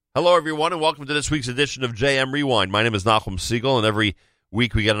Hello, everyone, and welcome to this week's edition of JM Rewind. My name is Nachum Siegel, and every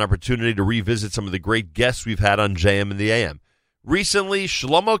week we get an opportunity to revisit some of the great guests we've had on JM and the AM. Recently,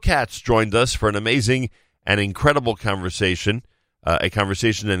 Shlomo Katz joined us for an amazing and incredible conversation, a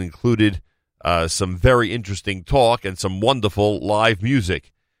conversation that included some very interesting talk and some wonderful live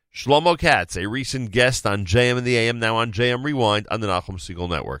music. Shlomo Katz, a recent guest on JM and the AM, now on JM Rewind on the Nachum Siegel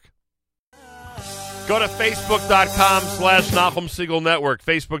Network. Go to Facebook.com/Nachum Siegel Network.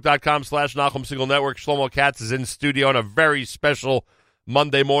 Facebook.com/Nachum Siegel Network. Shlomo Katz is in studio on a very special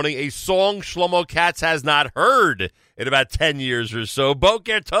Monday morning. A song Shlomo Katz has not heard in about 10 years or so.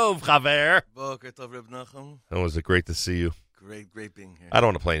 Boker Tov, Chaver. Boker Tov, Reb Nachum. Oh, was it great to see you? Great being here. I don't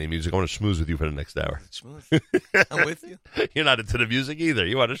want to play any music. I want to schmooze with you for the next hour. Schmooze? I'm with you. You're not into the music either.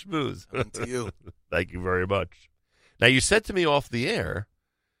 You want to schmooze. I'm into you. Thank you very much. Now, you said to me off the air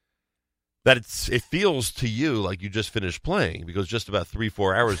that it feels to you like you just finished playing, because just about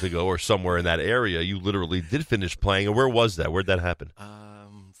 3-4 hours ago or somewhere in that area, you literally did finish playing. And where was that? Where'd that happen?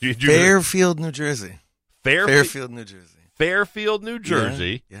 Fairfield, New Jersey. Fairfield, New Jersey. Fairfield, New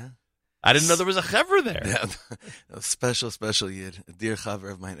Jersey? Yeah. I didn't know there was a chaver there. Yeah, a special yid, a dear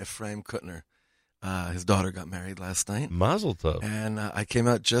chaver of mine, Ephraim Kutner. His daughter got married last night. Mazel tov. And I came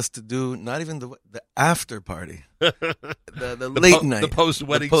out just to do not even the after party, the late night, the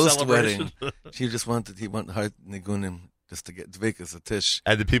post-wedding celebration. He wanted hard nigunim just to get dvekas a tish.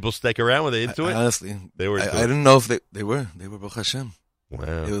 And did people stick around? Were they into it? Honestly, they were. I didn't know if they were. They were Baruch Hashem.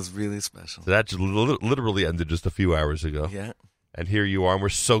 Wow, it was really special. So that just literally ended just a few hours ago. Yeah. And here you are, and we're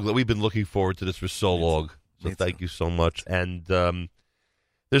so glad. We've been looking forward to this for so long. So thank you so much. And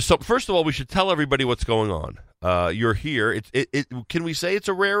first of all, we should tell everybody what's going on. You're here. Can we say it's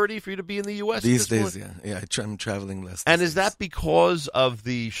a rarity for you to be in the U.S. these days? Yeah. I'm traveling less. And is that because of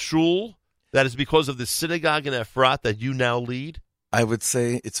the shul? That is because of the synagogue in Efrat that you now lead? I would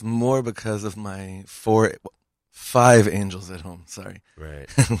say it's more because of my 5 angels at home. Sorry. Right.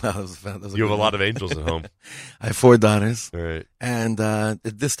 That was you have a lot of angels at home. I have 4 daughters. Right. And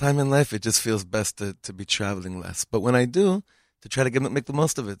at this time in life, it just feels best to be traveling less. But when I do, to try to make the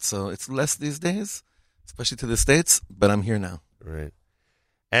most of it. So it's less these days, especially to the States, but I'm here now. Right.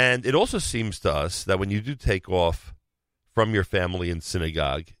 And it also seems to us that when you do take off from your family in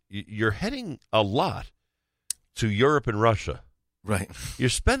synagogue, you're heading a lot to Europe and Russia. Right. You're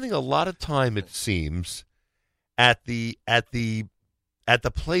spending a lot of time, it seems, at the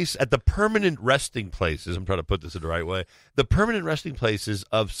permanent resting places. I'm trying to put this in the right way. The permanent resting places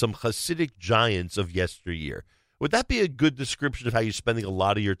of some Hasidic giants of yesteryear. Would that be a good description of how you're spending a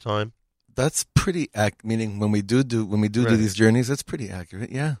lot of your time? That's pretty meaning when we do these journeys, that's pretty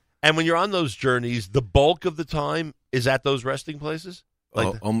accurate. Yeah. And when you're on those journeys, the bulk of the time is at those resting places.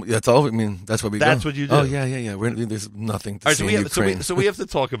 That's all. I mean, that's what we. That's what you do. Oh yeah. There's nothing to see in Ukraine. So we have to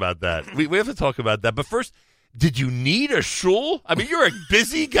talk about that. We have to talk about that. But first, did you need a shul? I mean, you're a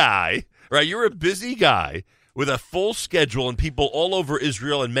busy guy, right? You're a busy guy with a full schedule and people all over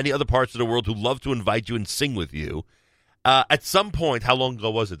Israel and many other parts of the world who love to invite you and sing with you. At some point, how long ago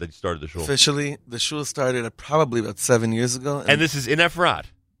was it that you started the shul? Officially, the shul started probably about 7 years ago. And this is in Efrat?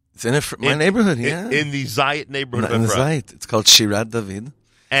 It's in my neighborhood, yeah. In the Zayit neighborhood of Efrat. In the Zayit. It's called Shirat David.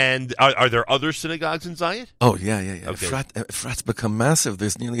 And are there other synagogues in Zayit? Oh, yeah. Okay. Efrat's become massive.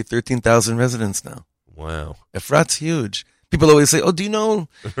 There's nearly 13,000 residents now. Wow. Efrat's huge. People always say, "Oh, do you know?"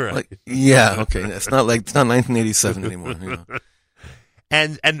 Right. Like, yeah, okay. It's not 1987 anymore. You know?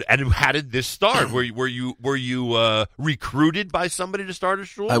 And how did this start? Were you recruited by somebody to start a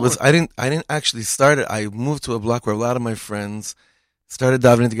shul? I didn't actually start it. I moved to a block where a lot of my friends started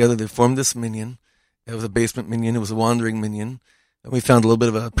davening together. They formed this minyan. It was a basement minyan. It was a wandering minyan. And we found a little bit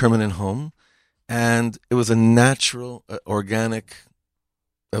of a permanent home. And it was a natural, organic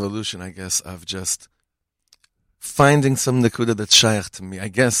evolution, I guess, of just finding some nekuda that's shaykh to me, I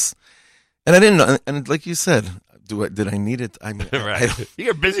guess. And I didn't know. And like you said, did I need it? I mean, right.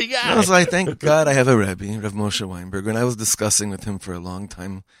 You're a busy guy. I was like, thank God I have a Rebbe, Rav Moshe Weinberg, and I was discussing with him for a long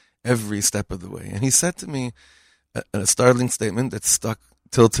time, every step of the way. And he said to me a startling statement that stuck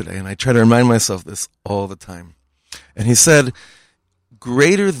till today, and I try to remind myself this all the time. And he said,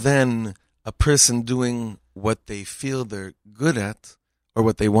 greater than a person doing what they feel they're good at or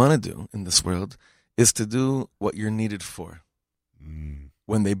what they want to do in this world is to do what you're needed for.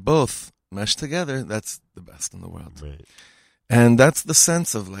 When they both mesh together, that's the best in the world. Right. And that's the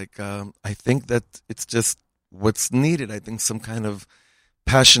sense of I think that it's just what's needed. I think some kind of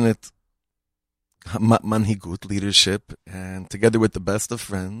passionate manhigut, leadership, and together with the best of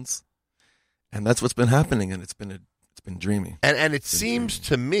friends. And that's what's been happening, and it's been dreamy. And it seems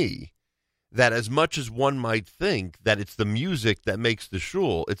to me that as much as one might think that it's the music that makes the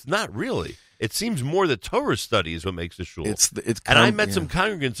shul, it's not really. It seems more the Torah study is what makes the shul. And I met some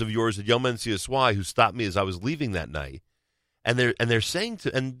congregants of yours at Yom NCSY who stopped me as I was leaving that night, and they're saying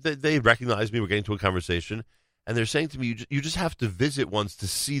they recognized me. We're getting to a conversation, and they're saying to me, "You just have to visit once to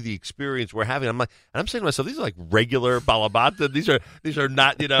see the experience we're having." I'm saying to myself, these are like regular balabata. These are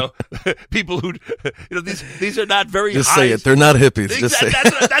not people who these are not very. Just high. Say it. They're not hippies. Just say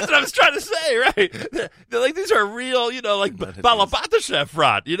that's what I was trying to say. Right? They're like these are real. Like balabata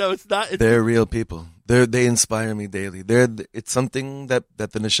chefrat. It's not. They're real people. They inspire me daily. It's something that the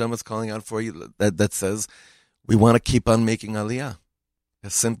neshama is calling out for you. That says we want to keep on making aliyah.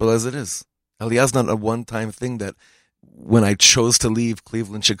 As simple as it is. Aliyah is not a one-time thing that when I chose to leave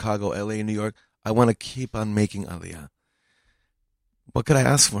Cleveland, Chicago, LA, New York, I want to keep on making aliyah. What could I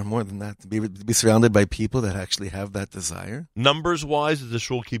ask for more than that? To be surrounded by people that actually have that desire? Numbers-wise, does the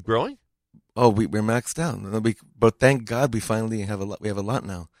shul keep growing? Oh, we're maxed out. But thank God we finally have a lot. We have a lot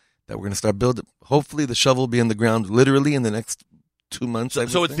now that we're going to start building. Hopefully the shovel will be in the ground literally in the next 2 months.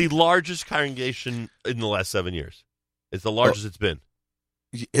 So it's the largest congregation in the last 7 years. It's the largest it's been.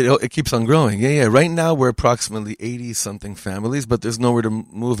 It keeps on growing. Yeah. Right now we're approximately 80-something families, but there's nowhere to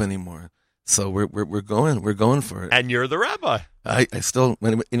move anymore. So we're going for it. And you're the rabbi. I still,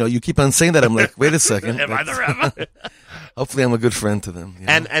 you keep on saying that. I'm like, wait a second. Am I the rabbi? Hopefully, I'm a good friend to them.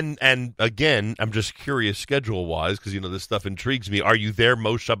 And again, I'm just curious schedule wise because this stuff intrigues me. Are you there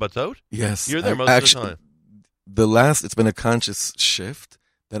most Shabbatot? Yes, you're there most of the time. It's been a conscious shift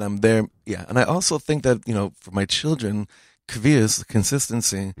that I'm there. Yeah, and I also think that for my children. Kvias,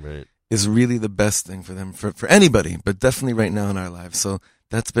 consistency, is really the best thing for them, for anybody, but definitely right now in our lives. So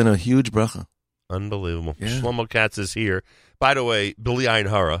that's been a huge bracha. Unbelievable. Yeah. Shlomo Katz is here. By the way, Billy Ayin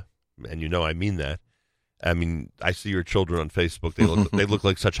Hara, and I mean that. I mean, I see your children on Facebook. They look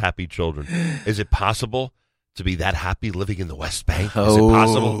like such happy children. Is it possible to be that happy living in the West Bank? Is it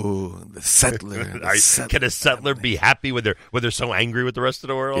possible? The settler. Can a settler be happy when they're so angry with the rest of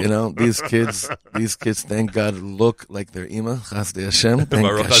the world? These kids, thank God, look like their ima. Chasdei Hashem. Thank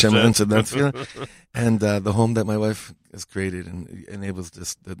Hashem. And the home that my wife has created and enables the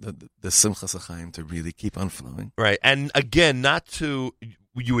Simchas HaChaim to really keep on flowing. Right. And again,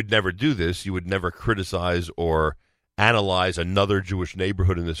 you would never do this. You would never criticize or analyze another Jewish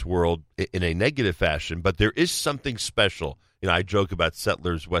neighborhood in this world in a negative fashion, but there is something special. I joke about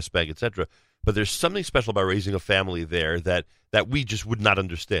settlers, West Bank, etc., but there's something special about raising a family there that we just would not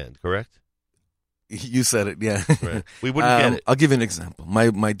understand, correct? You said it, yeah. Right. We wouldn't get it. I'll give you an example.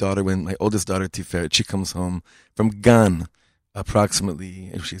 My daughter, when my oldest daughter, Tiferet, she comes home from Gan approximately,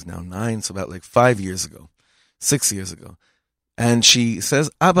 she's now 9, so about 6 years ago. And she says,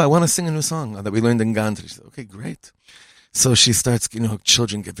 Abba, I want to sing a new song that we learned in Gan. She said, okay, great. So she starts,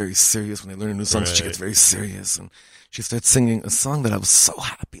 children get very serious when they learn a new song. Right. So she gets very serious. And she starts singing a song that I was so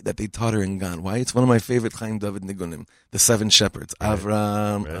happy that they taught her in Gan. Why? It's one of my favorite Chaim David Nigunim, the 7 Shepherds. Right.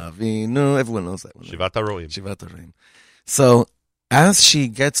 Avram, Avinu, everyone knows that one. Shivat HaRoim. Shivat HaRoim. So as she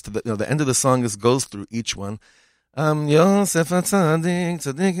gets to the end of the song goes through each one. Yosef HaTzadik,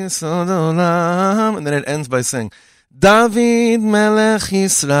 Tzadik Yesod Olam. And then it ends by saying, David Melech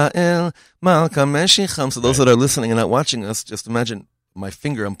Yisrael Malka Meshicham. So those that are listening and not watching us, just imagine my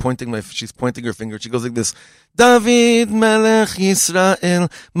finger. She's pointing her finger. She goes like this. David Melech Yisrael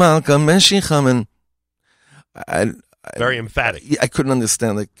Malka Meshicham. And very emphatic. I couldn't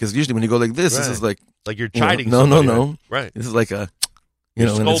understand, because usually when you go like this, this is like you're chiding somebody. No. Right. This is like a,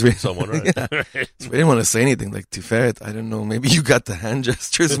 scolding someone, right? Yeah. So we didn't want to say anything like Tiferet. I don't know. Maybe you got the hand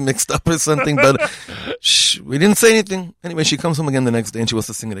gestures mixed up or something, but we didn't say anything. Anyway, she comes home again the next day and she wants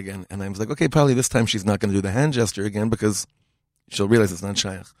to sing it again. And I was like, okay, probably this time she's not going to do the hand gesture again because she'll realize it's not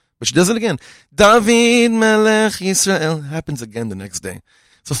shaykh. But she does it again. David Melech Yisrael. Happens again the next day.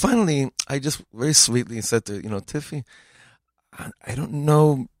 So finally, I just very sweetly said to Tiffy, I don't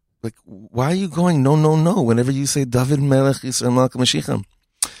know. Why are you going no whenever you say David Melech Yisrael Malka Meshicham?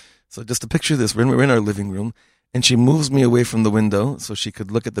 So just to picture this, we're in our living room, and she moves me away from the window so she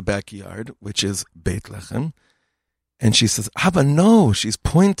could look at the backyard, which is Beit Lechem, and she says, Abba, no, she's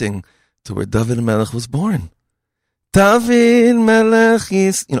pointing to where David Melech was born. David Melech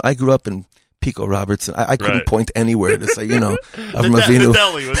is, I grew up in Pico Robertson. I couldn't point anywhere to say, Avram Avinu.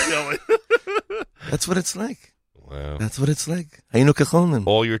 That's what it's like. Wow. That's what it's like. Hayinu kecholmen.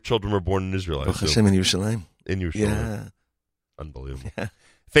 All your children were born in Israel. Baruch Hashem in Yerushalayim. In Yerushalayim. Yeah. Unbelievable. Yeah.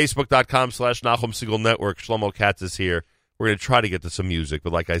 Facebook.com/Nachum Segal Network. Shlomo Katz is here. We're going to try to get to some music,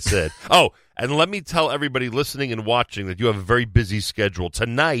 but like I said. And let me tell everybody listening and watching that you have a very busy schedule.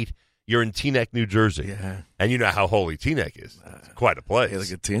 Tonight, you're in Teaneck, New Jersey. Yeah. And you know how holy Teaneck is. It's quite a place. Yeah,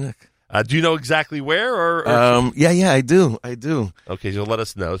 like a Teaneck. Do you know exactly where? Or Yeah, I do. Okay, so let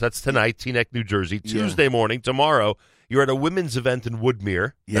us know. That's tonight, Teaneck, New Jersey. Tuesday morning, tomorrow, you're at a women's event in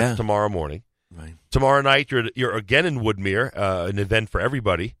Woodmere. That's tomorrow morning. Right. Tomorrow night, you're again in Woodmere, an event for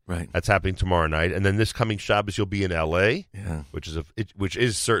everybody. Right. That's happening tomorrow night. And then this coming Shabbos, you'll be in L.A., which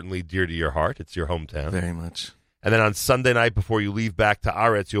is certainly dear to your heart. It's your hometown. Very much. And then on Sunday night, before you leave back to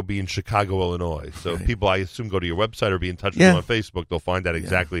Aretz, you'll be in Chicago, Illinois. So if people, I assume, go to your website or be in touch with you on Facebook, they'll find out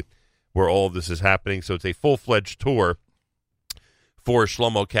exactly where all of this is happening. So it's a full-fledged tour for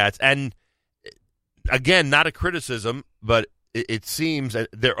Shlomo Katz. And again, not a criticism, but it seems that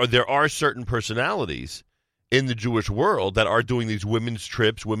there are certain personalities in the Jewish world that are doing these women's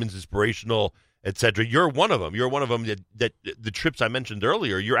trips, women's inspirational, etc. You're one of them. You're one of them that the trips I mentioned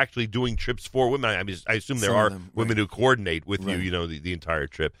earlier, you're actually doing trips for women. I mean, I assume there are women who coordinate with you, the entire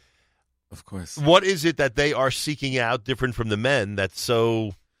trip. Of course. What is it that they are seeking out different from the men that's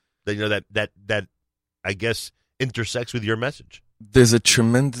so, that I guess intersects with your message? There's a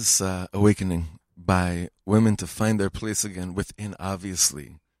tremendous awakening by women to find their place again within,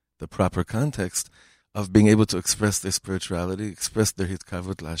 obviously, the proper context of being able to express their spirituality, express their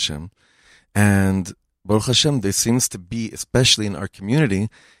hitkavut l'Hashem. And Baruch Hashem, there seems to be, especially in our community,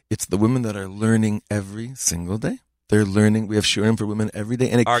 it's the women that are learning every single day. They're learning. We have shiurim for women every day,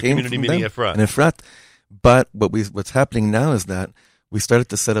 and it our came community from meaning them. Efrat. And Efrat. But what's happening now is that we started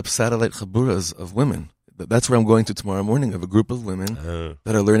to set up satellite chaburas of women. That's where I'm going to tomorrow morning, of a group of women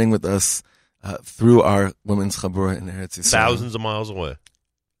that are learning with us through our women's chabura in Eretz Yisrael. Thousands of miles away.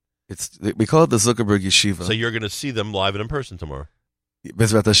 We call it the Zuckerberg Yeshiva. So you're going to see them live and in person tomorrow.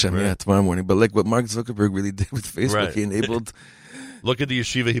 Bezrat Hashem, tomorrow morning. But like what Mark Zuckerberg really did with Facebook, he enabled. Look at the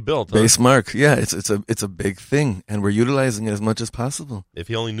yeshiva he built. Base Mark, it's a big thing, and we're utilizing it as much as possible. If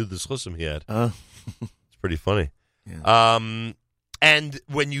he only knew the schlusim he had, it's pretty funny. Yeah. And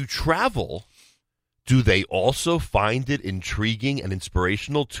when you travel, do they also find it intriguing and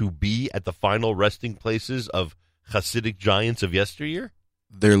inspirational to be at the final resting places of Hasidic giants of yesteryear?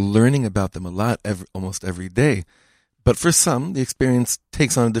 They're learning about them a lot, almost every day. But for some, the experience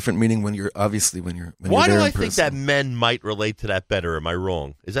takes on a different meaning when you're Why do I think that men might relate to that better? Am I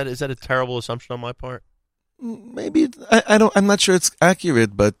wrong? Is that a terrible assumption on my part? Maybe I'm not sure it's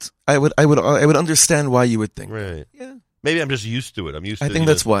accurate, but I would understand why you would think. Right. Yeah. Maybe I'm just used to it. I think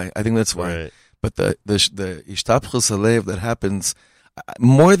that's why. Right. But the ishtapchus halev that happens,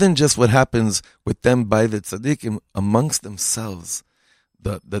 more than just what happens with them by the tzaddikim amongst themselves.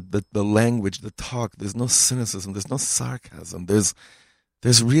 The language, the talk, there's no cynicism, there's no sarcasm, there's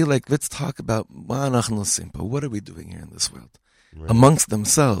real, let's talk about what are we doing here in this world? Right. Amongst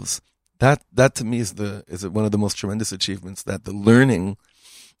themselves. That to me is one of the most tremendous achievements that the learning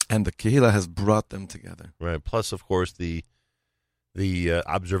and the kehillah has brought them together. Right. Plus, of course, the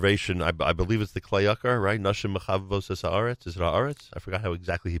observation, I believe it's the Klayakar, right? Nashim mechavvos es haaretz. Is it haaretz? I forgot how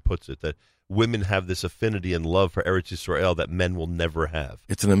exactly he puts it, that women have this affinity and love for Eretz Yisrael that men will never have.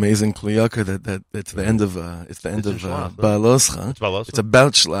 It's an amazing kliyaka that it's the end of Baaloscha. Baaloscha. It's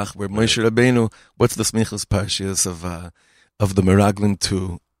about Shlach, where Moshe Rabbeinu, what's the smichus parshias of the Meraglim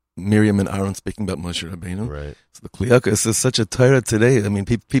to Miriam and Aaron speaking about Moshe Rabbeinu. Right. So the kliyaka is such a Torah today. I mean,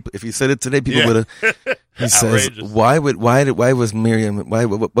 people if you said it today, people would have. He says, why was Miriam? Why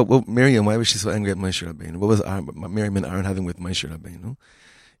was she so angry at Moshe Rabbeinu? What was Miriam and Aaron having with Moshe Rabbeinu?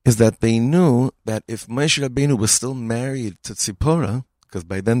 Is that they knew that if Moshe Rabbeinu was still married to Tzipporah, because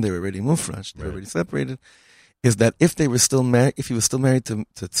by then they were already mufresh, they were already separated, is that if he was still married to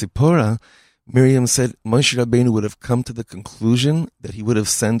Tzipporah, Miriam said Moshe Rabbeinu would have come to the conclusion that he would have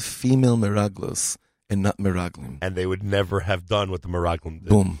sent female meraglos and not meraglim. And they would never have done what the meraglim did.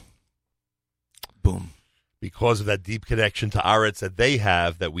 Boom. Because of that deep connection to Aretz that they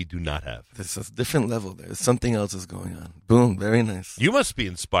have that we do not have. There's a different level there. Something else is going on. Boom. Very nice. You must be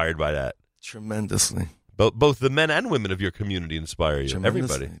inspired by that. Tremendously. Both the men and women of your community inspire you.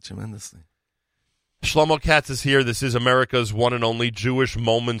 Everybody. Tremendously. Shlomo Katz is here. This is America's one and only Jewish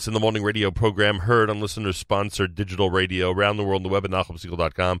Moments in the Morning radio program, heard on listener-sponsored digital radio around the world on the web at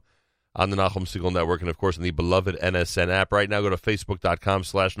NachumSegal.com, on the Nachum Segal Network, and, of course, on the beloved NSN app. Right now, go to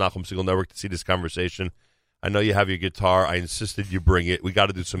Facebook.com/Nachum Segal Network to see this conversation. I know you have your guitar. I insisted you bring it. We got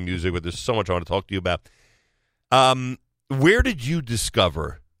to do some music, but there's so much I want to talk to you about. Where did you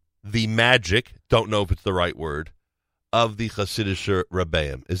discover the magic, don't know if it's the right word, of the Hasidic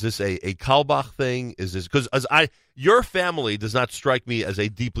Rebbeim? Is this a Kalbach thing? Is this because your family does not strike me as a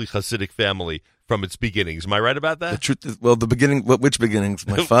deeply Hasidic family from its beginnings? Am I right about that? The truth is, the beginning. Which beginnings?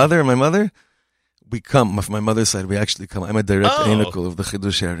 My father and my mother. We come from my mother's side. We actually come. I'm a direct Einokul of the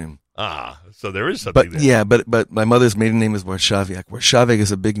Chidush Harim. So there is something there. Yeah, but my mother's maiden name is Warszawiak. Warszawiak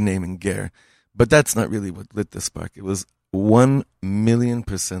is a big name in Ger. But that's not really what lit the spark. It was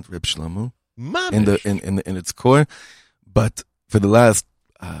 1,000,000% Reb Shlomo in its core. But for the last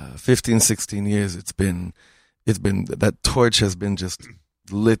 15, 16 years, it's been that torch has been just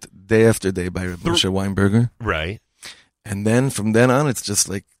lit day after day by Reb Moshe Weinberger. Right. And then from then on, it's just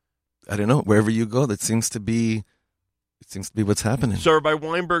like, I don't know, wherever you go, that seems to be what's happening. So Rabbi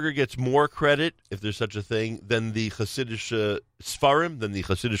Weinberger gets more credit, if there's such a thing, than the Hasidic Sfarim, than the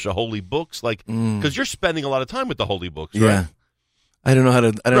Hasidic holy books, like because you're spending a lot of time with the holy books, right? Yeah, I don't know how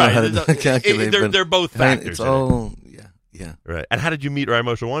to calculate. They're both factors. It's all yeah. Right. And how did you meet Rabbi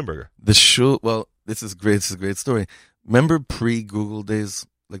Moshe Weinberger? The shul. Well, this is great. This is a great story. Remember pre-Google days?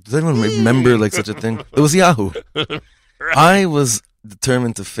 Like, does anyone remember like such a thing? It was Yahoo. Right. I was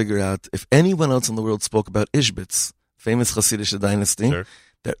determined to figure out if anyone else in the world spoke about Ishbitz, famous Hasidic dynasty, sure.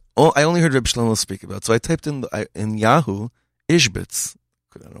 that I only heard Reb Shlomo speak about. So I typed in Yahoo Ishbitz.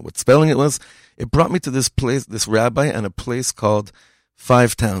 I don't know what spelling it was. It brought me to this place, this rabbi, and a place called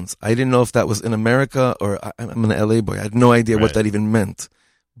Five Towns. I didn't know if that was in America or I'm an LA boy. I had no idea what that even meant.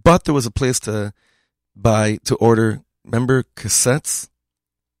 But there was a place to order. Remember cassettes?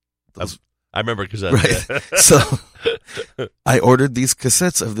 I remember cassettes. Right. So I ordered these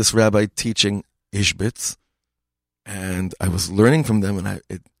cassettes of this rabbi teaching Ishbitz. And I was learning from them, and I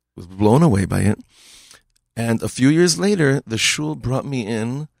was blown away by it. And a few years later, the shul brought me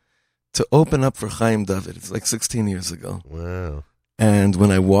in to open up for Chaim David. It's like 16 years ago. Wow. And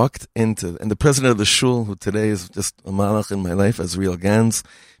when I walked into, and the president of the shul, who today is just a malach in my life, Azriel Gans,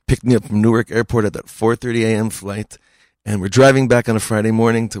 picked me up from Newark Airport at that 4:30 a.m. flight. And we're driving back on a Friday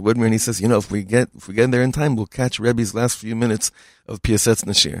morning to Woodmere, and he says, if we get there in time, we'll catch Rebbe's last few minutes of Piasetz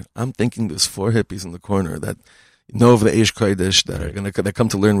Nashir. I'm thinking there's 4 hippies in the corner that know of the Eish Kodesh that come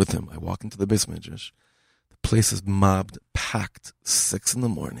to learn with him. I walk into the Beis Midrash. The place is mobbed, packed, 6 in the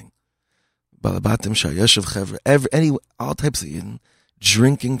morning. Balabatim, Shayeshev Chevra, all types of Yidden,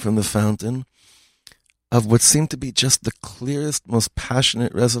 drinking from the fountain of what seemed to be just the clearest, most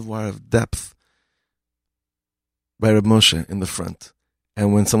passionate reservoir of depth by Reb Moshe in the front.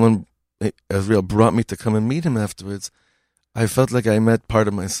 And when someone, Azriel, brought me to come and meet him afterwards, I felt like I met part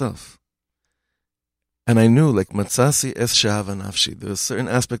of myself. And I knew, like, Matzasi es shahava nafshi, there was a certain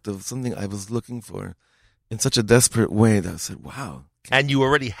aspect of something I was looking for in such a desperate way that I said, wow. And you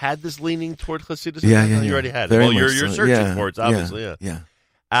already had this leaning toward Hasidus? Yeah. You already had it. Well, you're searching for it, obviously, yeah.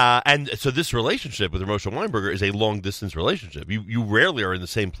 And so this relationship with Moshe Weinberger is a long-distance relationship. You rarely are in the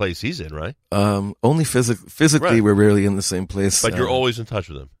same place he's in, right? Only physically right. We're rarely in the same place. But you're always in touch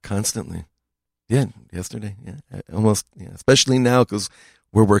with him? Constantly. Yeah, yesterday, yeah. Almost, yeah. Especially now because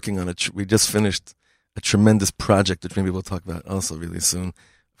we're working on we just finished a tremendous project which maybe we'll talk about also really soon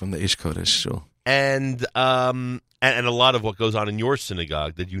from the Eish Kodesh shul. And a lot of what goes on in your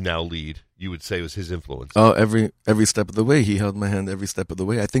synagogue that you now lead, you would say was his influence. Oh, every step of the way. He held my hand every step of the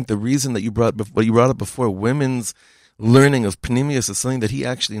way. I think the reason that you brought up before, women's learning of Panemius is something that he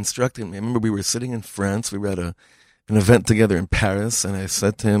actually instructed me. I remember we were sitting in France. We were at an event together in Paris, and I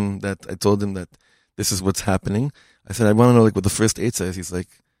said to him I told him that this is what's happening. I said, I want to know like what the first 8 says. He's like,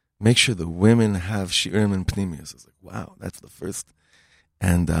 make sure the women have shiurim and Panemius. I was like, wow, that's the first.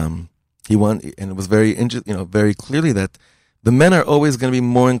 And and it was very very clearly that the men are always going to be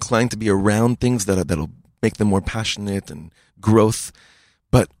more inclined to be around things that'll make them more passionate and growth.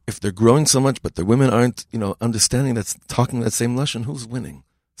 But if they're growing so much, but the women aren't, understanding that's talking that same lashon, who's winning?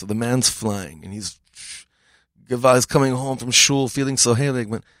 So the man's flying, and he's coming home from shul feeling so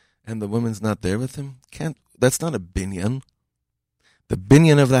heilig, and the woman's not there with him. That's not a binyan. The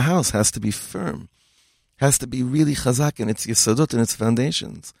binyan of the house has to be firm, has to be really chazak in its yesodot and its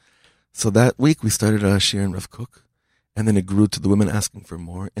foundations. So that week we started a shir in Rav Kook, and then it grew to the women asking for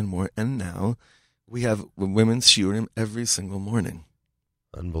more and more, and now we have women's shiurim every single morning.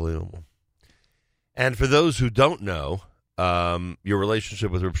 Unbelievable. And for those who don't know, your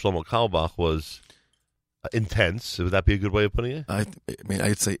relationship with Reb Shlomo Carlebach was intense. Would that be a good way of putting it?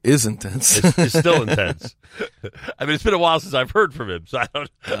 I'd say is intense. It's still intense. I mean, it's been a while since I've heard from him, so I don't.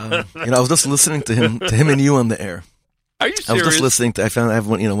 I was just listening to him and you on the air. Are you serious? I was just listening to. I have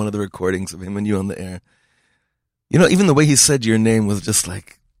one of the recordings of him and you on the air. Even the way he said your name was just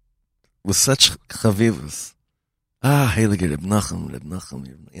like, with such chavivus. Heilige Reb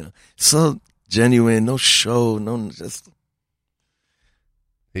Nachum, so genuine, no show, no just.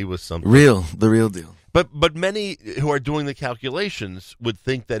 He was something. The real deal. But many who are doing the calculations would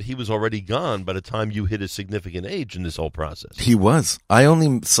think that he was already gone by the time you hit a significant age in this whole process. He was. I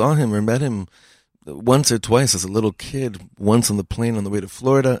only saw him or met him once or twice as a little kid. Once on the plane on the way to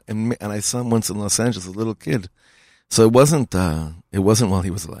Florida, and I saw him once in Los Angeles as a little kid. So it wasn't while he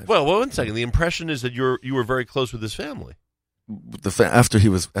was alive. Well, one second. The impression is that you were very close with his family. After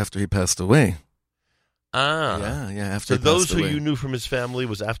he passed away. Ah, yeah. After so those who away. you knew from his family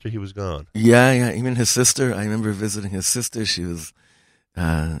was after he was gone. Yeah. Even his sister. I remember visiting his sister. She was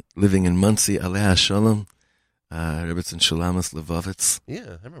living in Monsey, Alea Shalom, Rebbetzin Shulamis Levovitz.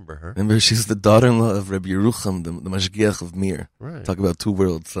 Yeah, I remember her. Remember, she's the daughter-in-law of Rabbi Yerucham, the Mashgiach of Mir. Right. Talk about two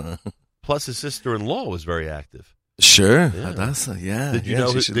worlds. Plus, his sister-in-law was very active. Sure, Yeah. Hadassah. Yeah. Did you yeah,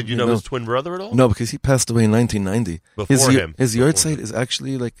 know? Did you know his twin brother at all? No, because he passed away in 1990. Before him. His yahrzeit is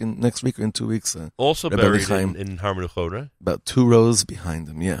actually like in next week or in 2 weeks. Also Rebbe buried Chaim. in Har Menuchot, right? About 2 rows behind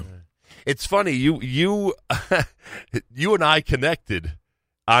him. Yeah. It's funny. You you and I connected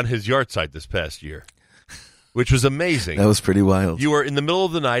on his yahrzeit this past year, which was amazing. That was pretty wild. You were in the middle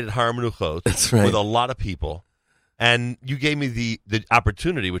of the night at Har Menuchot. That's right. With a lot of people. And you gave me the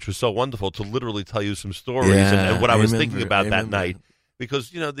opportunity, which was so wonderful, to literally tell you some stories and what I was thinking about that night. Because,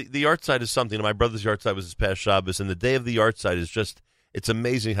 the yahrzeit is something. My brother's yahrzeit was this past Shabbos, and the day of the yahrzeit is just, it's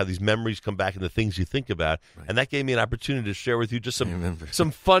amazing how these memories come back and the things you think about. Right. And that gave me an opportunity to share with you just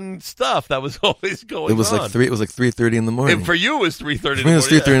some fun stuff that was always going on. It was like 3:30 in the morning. And for you, it was 3:30 in the morning. For me, it was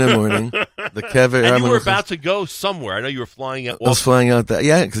 3:30 in the morning. The kever. And you were about to go somewhere. I know you were flying out. I was flying out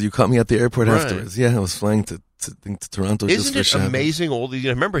because you caught me at the airport Right. afterwards. Yeah, I was flying to Toronto. Isn't just for it Shabbos. amazing?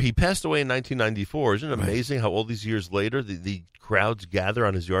 Remember, he passed away in 1994. Isn't it amazing how all these years later the crowds gather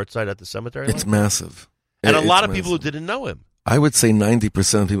on his yard at the cemetery? It's massive, and a lot of massive. people who didn't know him. I would say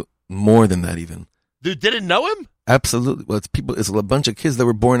 90% of people, more than that even. Dude, didn't know him? Absolutely. Well, it's a bunch of kids that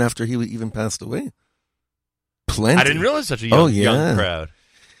were born after he even passed away. Plenty. I didn't realize such a young crowd.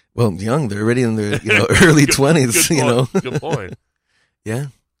 Well, young. They're already in their early 20s. Good point. Yeah.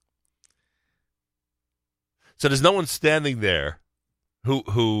 So there's no one standing there who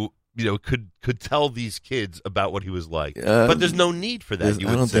could tell these kids about what he was like. But there's no need for that.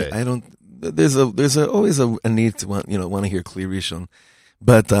 There's always a need to want to hear Kli Rishon,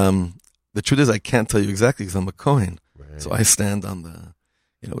 but the truth is I can't tell you exactly because I'm a Kohen, right. So I stand on the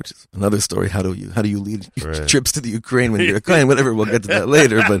which is another story. How do you lead right. trips to the Ukraine when you're a Kohen? Whatever, we'll get to that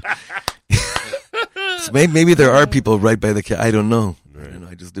later. But so maybe there are people right by the. I don't know. Right. I don't know.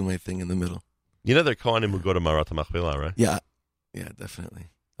 I just do my thing in the middle. There are Kohanim who go to Marat HaMachpelah, right? Yeah,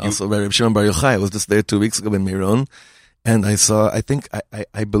 definitely. Also, Rabbi Shimon Bar Yochai. I was just there 2 weeks ago in Meron, and I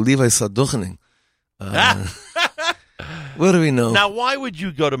believe I saw Duchening. What do we know? Now, why would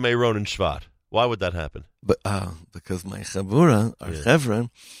you go to Meron and Shvat? Why would that happen? But because my chavura, our chevra,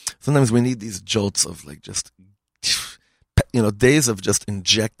 sometimes we need these jolts of just days of just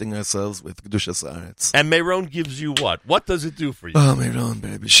injecting ourselves with Kedushas Haaretz. And Meron gives you what? What does it do for you? Oh, Meron,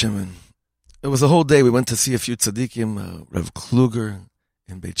 Rabbi Shimon. It was a whole day. We went to see a few tzaddikim, Rav Kluger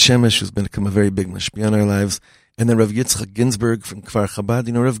in Beit Shemesh, who's become a very big mashpia in our lives, and then Rav Yitzchak Ginsburg from Kfar Chabad,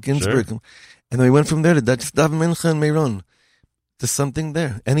 Rav Ginsburg. Sure. And then we went from there to Dav Mincha and Meron. There's something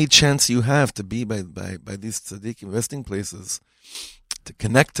there. Any chance you have to be by these tzaddikim resting places, to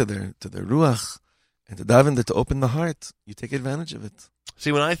connect to their ruach, and to daven, to open the heart, you take advantage of it.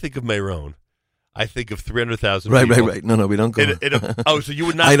 See, when I think of Meron, I think of 300,000 people. Right. No, we don't go. So you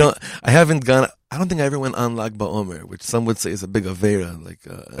would not. I haven't gone. I don't think I ever went on Lag BaOmer, which some would say is a big avera.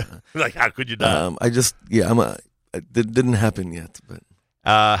 Like how could you not? It didn't happen yet. But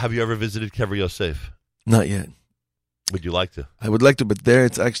have you ever visited Kever Yosef? Not yet. Would you like to? I would like to, but there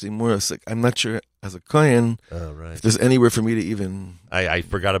it's actually more sick. I'm not sure as a Kohen if there's anywhere for me to even. I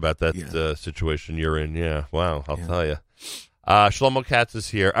forgot about that situation you're in. Yeah, wow. I'll tell you. Shlomo Katz is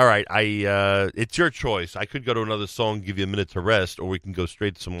here. All right, it's your choice. I could go to another song, give you a minute to rest, or we can go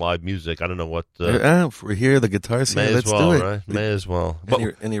straight to some live music. I don't know what. If we're here, the guitar's here. Let's do it. Right? May as well.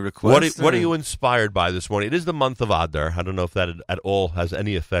 Any requests? What are you inspired by this morning? It is the month of Adar. I don't know if that at all has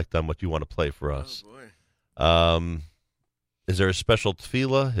any effect on what you want to play for us. Oh boy. Is there a special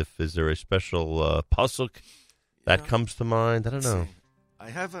tefillah? Is there a special pasuk that comes to mind? I don't know. I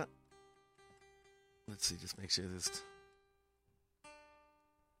have a. Let's see. Just make sure this.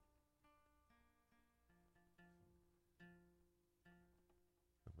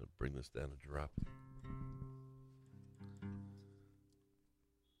 Bring this down a drop.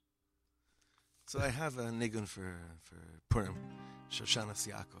 So I have a nigun for Purim, Shoshanas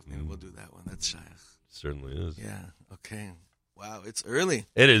Yaakov. Maybe we'll do that one. That's shaykh. Certainly is. Yeah. Okay. Wow, it's early.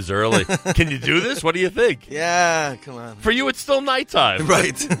 It is early. Can you do this? What do you think? Yeah, come on. For you, it's still nighttime.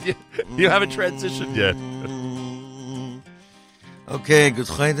 Right. You haven't transitioned yet. Okay, good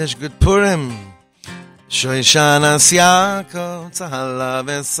Chodesh, good Purim. Shoishanas Yaakov Tzahalav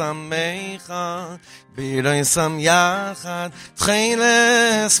Esamecha Biroi Sam Yachad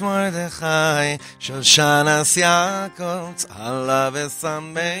Tcheles Mordechai Shoishanas Yaakov Tzahalav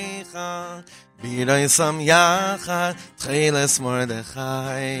Esamecha Biroi Sam Yachad Tcheles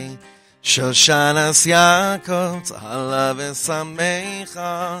Mordechai Shoishanas Yaakov Tzahalav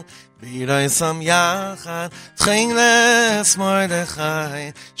Esamecha Biroi Sam Yachad Tcheles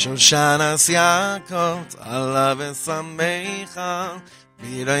Mordechai Shoshanas Yaakov Tzahalav Esamecha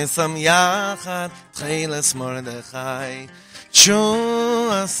Biroi Sam Yachad Tcheles Mordechai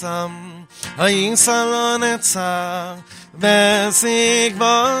Shuasam Hayisal Netzach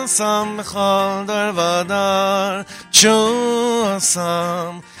Vesikva Sam B'chol Dor V'dor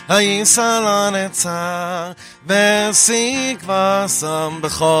Shuasam Hayisal Netzach Vesikva Sam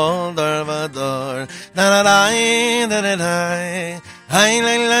B'chol Dor V'dor Da-da-dai, da-da-dai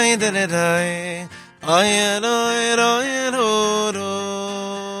Hay-lay-lay, da-da-dai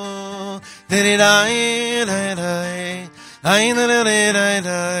Ay-do-ay-do-ay-do-do Da-da-dai, da-da-dai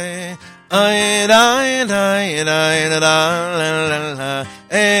Ay-da-da-dai-dai-dai Ay-da-dai-dai-dai-da-da-la-la-la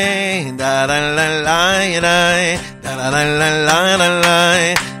Ay-da-da-la-la-la-dai Da-da-la-la-la-la-dai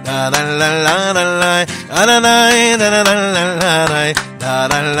Da-da-la-la-la-la Da-da-dai-da-da-la-la-la-dai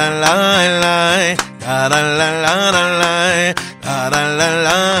Da-da-la-la-la-la Da-da-la-la-la-la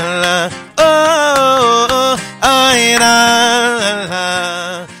Da-da-la-la-la Oh, ay-da-la-la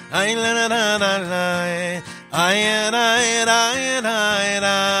Ay-la-la-la-la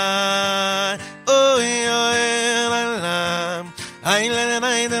Ay-da-da-da-da-da Oh-yo-la-la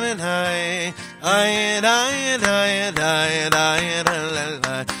Ay-la-la-la-la-la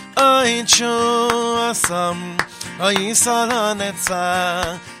Ay-da-da-da-da-da-la-la Ay-chu-asam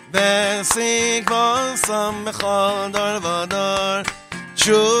Ay-sal-ha-netzach Vesikva-sam B'chol Dor V'dor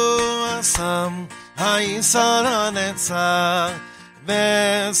Chu-asam Ay-sal-ha-netzach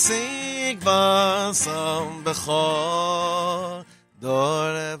Vesikva Sam B'chol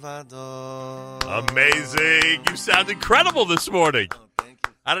Dor V'dor. Amazing. You sound incredible this morning. Oh, thank you.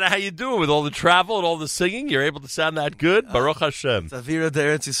 I don't know how you do it with all the travel and all the singing. You're able to sound that good. Baruch Hashem. It's Avira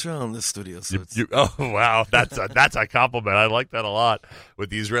D'Eretz Yisrael in this studio. So Oh, wow. That's a compliment. I like that a lot.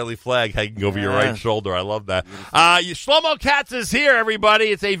 With the Israeli flag hanging over your right shoulder. I love that. Shlomo Katz is here, everybody.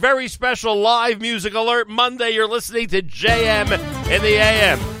 It's a very special live music alert Monday. You're listening to JM in the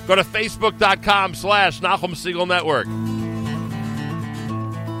AM. Go to Facebook.com/Nachum Segal Network.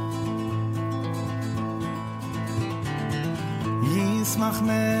 ישמח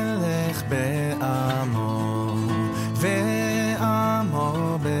מלך בעמו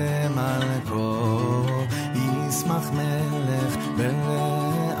ועמו במלכו ישמח מלך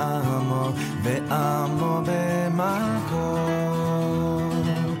בעמו ועמו במלכו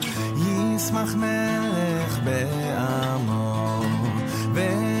ישמח מלך בעמו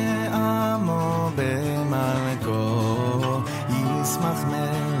ועמו במלכו ישמח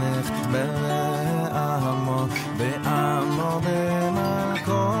מלך בעמו ועמו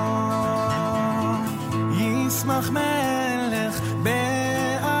במלכו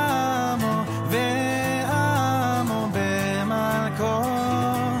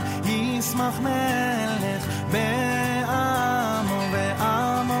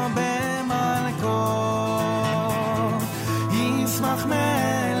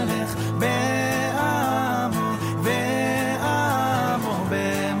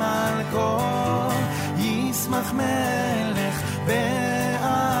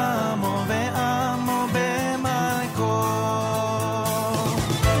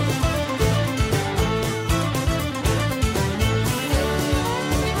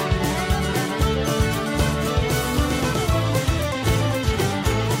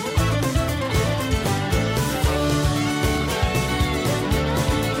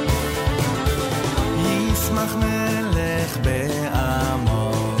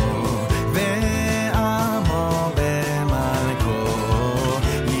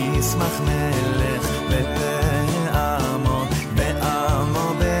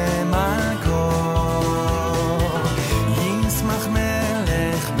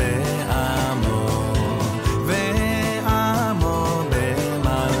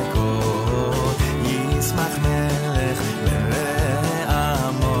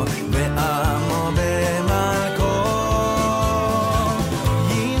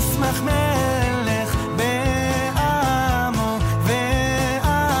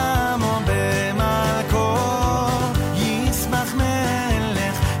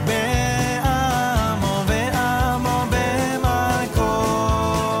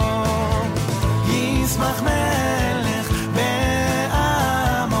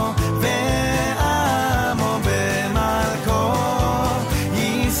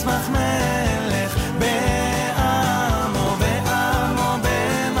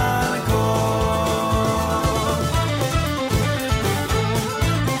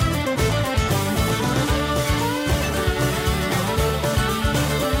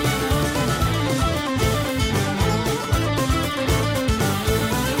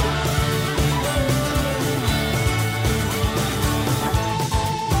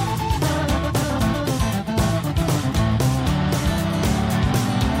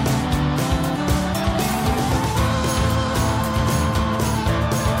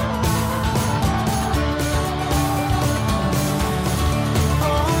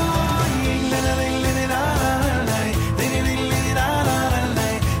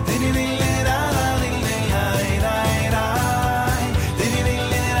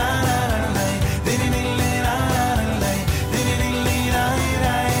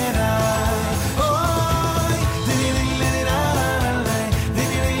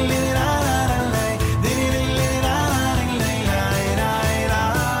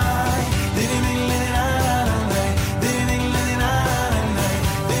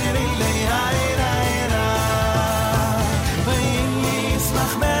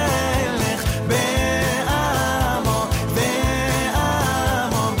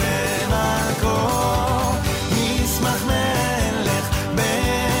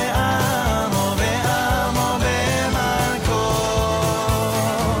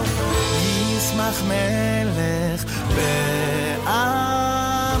ישמח מלך בעמו.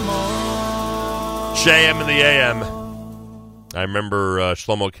 JM in the AM. I remember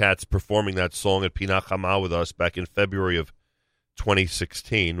Shlomo Katz performing that song at Pinach Hama with us back in February of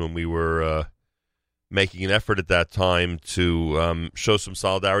 2016 when we were making an effort at that time to show some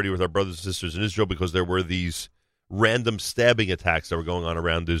solidarity with our brothers and sisters in Israel because there were these random stabbing attacks that were going on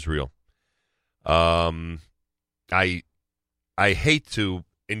around Israel. I hate to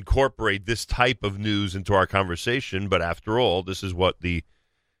incorporate this type of news into our conversation, but after all, this is what the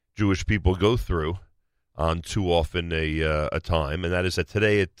Jewish people go through on too often a time, and that is that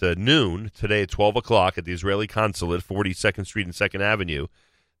today at noon, today at 12 o'clock at the Israeli consulate, 42nd Street and 2nd Avenue,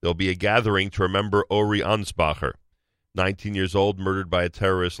 there'll be a gathering to remember Ori Ansbacher, 19 years old, murdered by a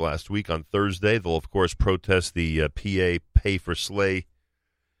terrorist last week on Thursday. They'll, of course, protest the PA pay-for-slay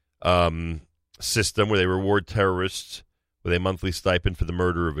system where they reward terrorists with a monthly stipend for the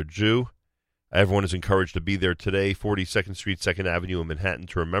murder of a Jew. Everyone is encouraged to be there today, 42nd Street, 2nd Avenue in Manhattan,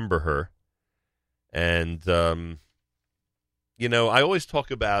 to remember her. And, you know, I always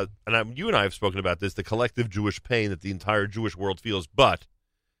talk about, and you and I have spoken about this, the collective Jewish pain that the entire Jewish world feels. But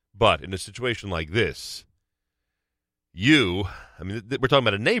in a situation like this, we're talking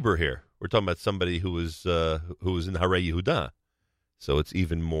about a neighbor here. We're talking about somebody who was in Harei Yehuda. So it's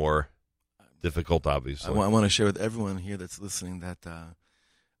even more difficult, obviously. I want to share with everyone here that's listening that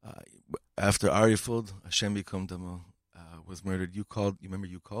after Ari Fuld, Hashem Yikom Damo, was murdered, you called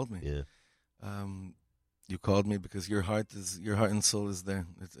me. Yeah. You called me because your heart and soul is there.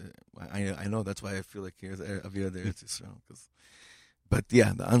 I know that's why I feel like here's Avia there. But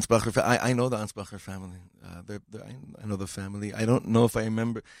yeah, the Ansbacher. I know the Ansbacher family. I know the family. I don't know if I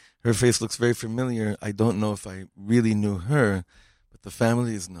remember. Her face looks very familiar. I don't know if I really knew her, but the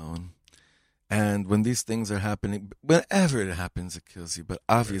family is known. And when these things are happening, whenever it happens, it kills you. But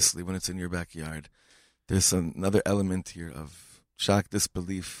obviously, when it's in your backyard, there's another element here of shock,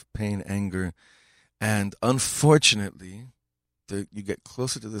 disbelief, pain, anger. And unfortunately, you get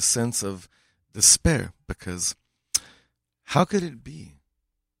closer to the sense of despair because how could it be?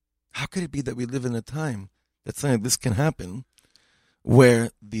 How could it be that we live in a time that something like this can happen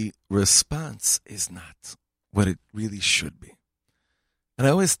where the response is not what it really should be? And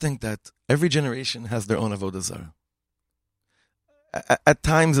I always think that every generation has their own avodah zarah. At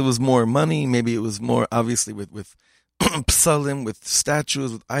times it was more money, maybe it was more obviously with psalim, with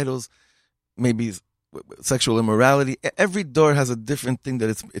statues, with idols, maybe sexual immorality. Every door has a different thing that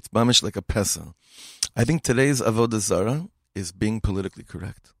it's mamish like a pesach. I think today's avodah zarah is being politically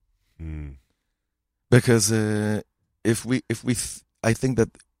correct. Because I think that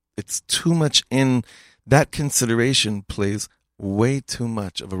it's too much in that consideration plays way too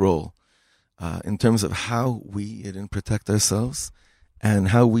much of a role in terms of how we protect ourselves and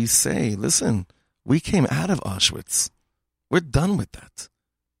how we say, listen, we came out of Auschwitz. We're done with that.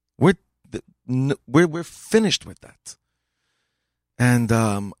 We're finished with that. And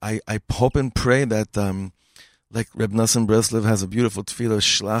I hope and pray that like Reb Nosson Breslev has a beautiful tefillah,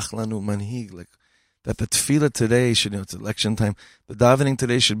 Shlach Lanu Manhig, like that the tefillah today should, it's election time. The davening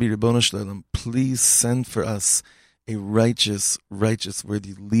today should be, Ribono Shel Olam, please send for us a righteous,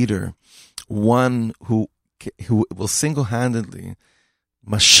 worthy leader, one who will single-handedly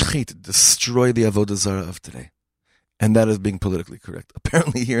mashchit, destroy the avodah zarah of today. And that is being politically correct.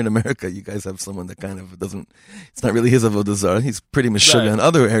 Apparently here in America, you guys have someone that kind of it's not really his avodah zarah. He's pretty mishuggah in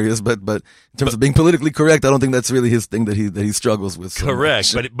other areas, but in terms of being politically correct, I don't think that's really his thing that he struggles with. So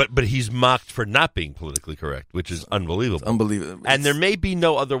correct, but he's mocked for not being politically correct, which is unbelievable. It's unbelievable. And there may be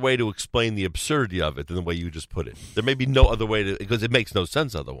no other way to explain the absurdity of it than the way you just put it. There may be no other way because it makes no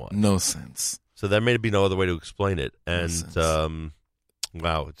sense otherwise. No sense. So there may be no other way to explain it. And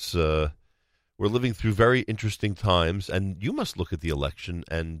wow, it's we're living through very interesting times, and you must look at the election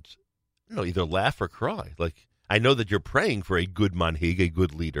and either laugh or cry. Like, I know that you're praying for a good manhig, a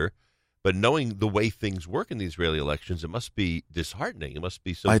good leader, but knowing the way things work in the Israeli elections, it must be disheartening. It must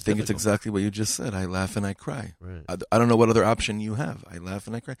be so. I think it's exactly what you just said. I laugh and I cry. Right. I don't know what other option you have. I laugh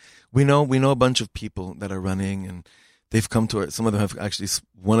and I cry. We know a bunch of people that are running, and they've come to some of them have actually.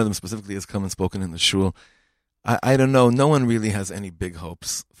 One of them specifically has come and spoken in the shul. I don't know. No one really has any big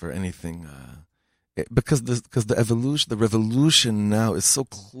hopes for anything. Because the evolution, the revolution now is so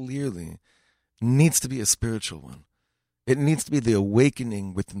clearly needs to be a spiritual one. It needs to be the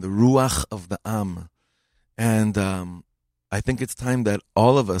awakening within the ruach of the Am. And I think it's time that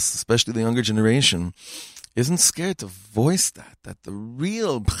all of us, especially the younger generation, isn't scared to voice that the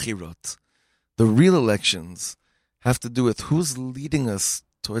real bchirot, the real elections, have to do with who's leading us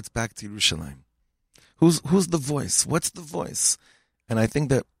towards back to Yerushalayim. Who's the voice? What's the voice? And I think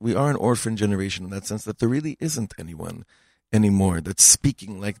that we are an orphan generation in that sense, that there really isn't anyone anymore that's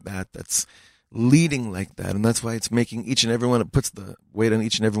speaking like that, that's leading like that. And that's why it's making each and every one, it puts the weight on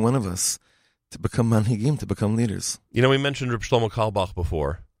each and every one of us to become manhigim, to become leaders. You know, we mentioned Reb Shlomo Carlebach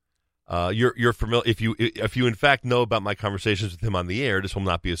before. You're familiar. If you in fact know about my conversations with him on the air, this will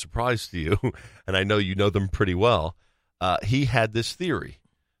not be a surprise to you, and I know you know them pretty well. He had this theory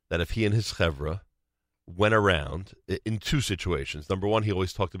that if he and his chevra went around in two situations. Number one, he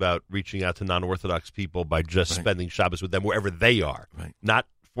always talked about reaching out to non-Orthodox people by just spending Shabbos with them wherever they are, not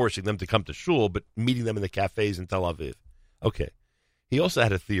forcing them to come to shul, but meeting them in the cafes in Tel Aviv. Okay. He also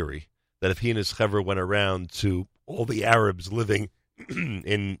had a theory that if he and his chevra went around to all the Arabs living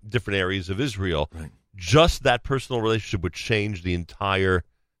in different areas of Israel, just that personal relationship would change the entire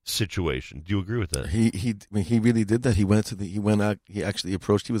situation. Do you agree with that? He really did that. He actually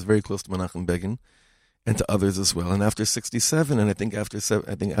approached. He was very close to Menachem Begin and to others as well. And after 67, and I think after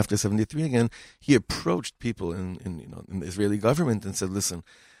 73 again, he approached people in the Israeli government and said, "Listen,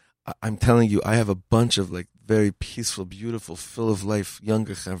 I'm telling you, I have a bunch of like very peaceful, beautiful, full of life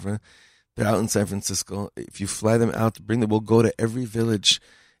younger chevra. They're out in San Francisco. If you fly them out, we'll go to every village,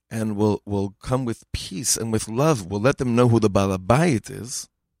 and we'll come with peace and with love. We'll let them know who the Baal Bayit is."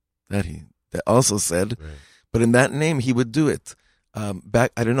 That also said, but in that name he would do it.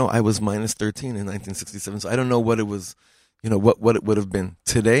 Back, I don't know. I was minus 13 in 1967, so I don't know what it was. What it would have been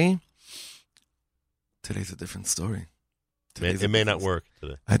today. Today's a different story. It may not work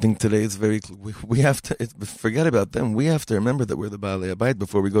today. I think today is very. We have to forget about them. We have to remember that we're the Baalei Habayit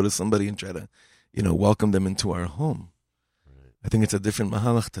before we go to somebody and try to, welcome them into our home. Right. I think it's a different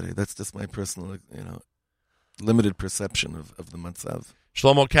mahalach today. That's just my personal, limited perception of the matzav.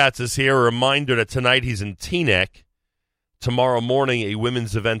 Shlomo Katz is here. A reminder that tonight he's in Teaneck. Tomorrow morning, a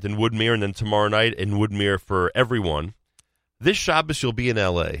women's event in Woodmere, and then tomorrow night in Woodmere for everyone. This Shabbos, you'll be in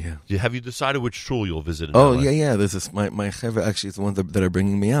L.A. Yeah. Have you decided which shul you'll visit in L.A.? Yeah. This is my chevra. Actually, it's the ones that are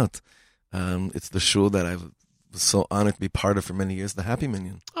bringing me out. It's the shul that I was so honored to be part of for many years, the Happy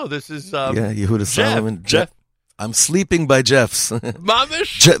Minyan. Oh, this is Yehuda Solomon. Jeff. I'm sleeping by Jeff's.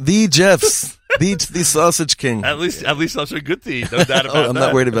 Mamish? The Jeff's. The Sausage King. At least that's a good to eat. No doubt about that. I'm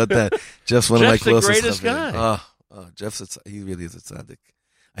not worried about that. Jeff's one of my closest. Jeff's the greatest guy. Jeff's he really is a tzaddik.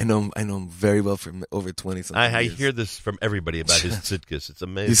 I know him very well for over 20-something years. I hear this from everybody about his tzidkus. It's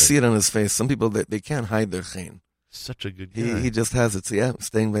amazing. You see it on his face. Some people, they can't hide their chen. Such a good guy. He just has it. So yeah,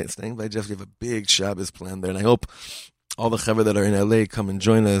 staying by Jeff. We have a big Shabbos planned there, and I hope all the chaver that are in LA come and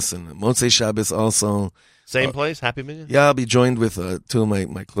join us. And Motzei Shabbos also. Same place, Happy Minyan? Yeah, I'll be joined with two of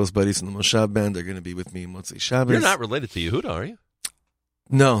my close buddies from the Moshav band. They're going to be with me in Motzei Shabbos. You're not related to Yehuda, are you?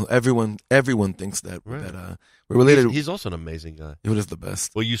 No, everyone thinks that, that we're related. He's also an amazing guy. Yehuda's the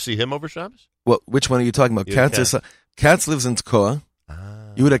best. Will you see him over Shabbos? Well, which one are you talking about? Katz lives in Tekoa.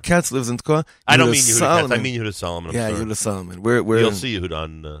 Yehuda Katz lives in Tekoa. I don't mean Yehuda Katz. I mean Yehuda Solomon. Yehuda Solomon. You'll see Yehuda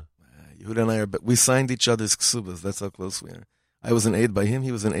on... Yehuda and I are... But we signed each other's ksubas. That's how close we are. I was an aide by him.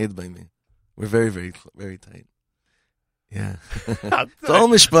 He was an aide by me. We're very, very, very tight. Yeah. It's all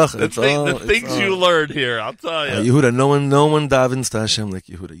mishpacha. The things you learned here, I'll tell you. Yehuda, no one davens to Hashem like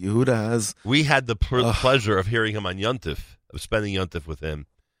Yehuda. Yehuda has... We had the pleasure of hearing him on Yontif, of spending Yontif with him.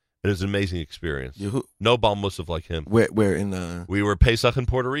 It was an amazing experience. No Baal Musaf like him. Where in... We were Pesach in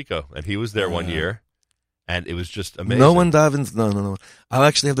Puerto Rico, and he was there one year, and it was just amazing. No one davens... No. I'll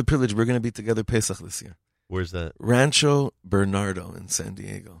actually have the privilege. We're going to be together Pesach this year. Where's that? Rancho Bernardo in San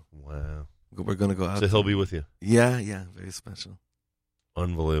Diego. Wow. We're going to go out. So he'll be with you? Yeah, very special.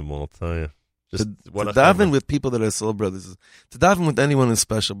 Unbelievable, I'll tell you. To daven with people that are soul brothers, to daven with anyone is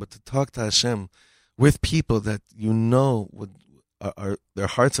special, but to talk to Hashem with people that you know are their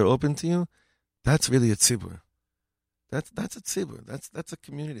hearts are open to you, that's really a tzibur. That's a tzibur. That's a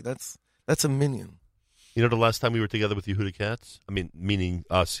community. That's a minyan. You know the last time we were together with Yehuda Katz? I mean, meaning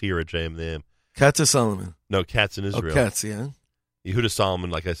us here at JM. Katz or Solomon? No, Katz in Israel. Oh, Katz, yeah. Yehuda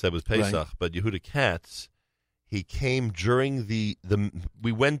Solomon, like I said, was Pesach, right. But Yehuda Katz, he came during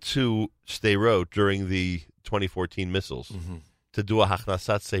we went to Sderot during the 2014 missiles to do a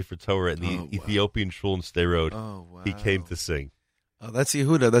Hachnasat Sefer Torah in the Ethiopian shul in Sderot. Oh, wow. He came to sing. Oh, that's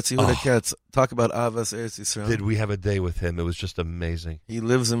Yehuda. That's Yehuda Katz. Talk about Ahavas Eretz Yisrael. Did we have a day with him? It was just amazing. He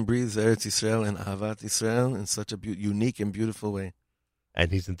lives and breathes Eretz Yisrael and Ahavat Yisrael in such a unique and beautiful way.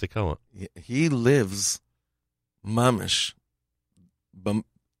 And he's in Tekoa. He lives mamish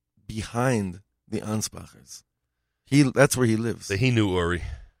behind the Ansbachers. That's where he lives. So he knew Uri.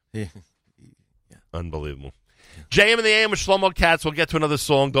 Yeah. Unbelievable. JM in the AM with Shlomo Katz. We'll get to another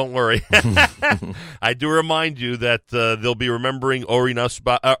song. Don't worry. I do remind you that they'll be remembering Uri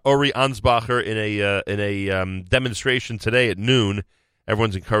Ansbacher in a demonstration today at noon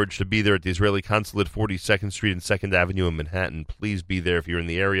Everyone's encouraged to be there at the Israeli Consulate, 42nd Street and 2nd Avenue in Manhattan. Please be there if you're in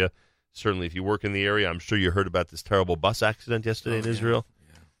the area. Certainly if you work in the area. I'm sure you heard about this terrible bus accident yesterday in Israel.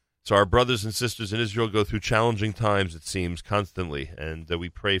 Yeah. So our brothers and sisters in Israel go through challenging times, it seems, constantly. And we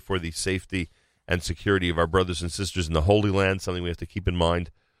pray for the safety and security of our brothers and sisters in the Holy Land, something we have to keep in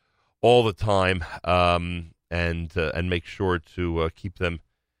mind all the time, and make sure to keep them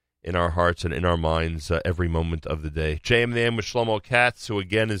in our hearts and in our minds every moment of the day. JM and the AM with Shlomo Katz, who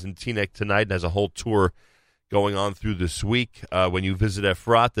again is in Teaneck tonight and has a whole tour going on through this week. When you visit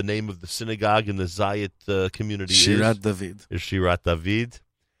Efrat, the name of the synagogue in the Zayat community Shirat David. is Shirat David.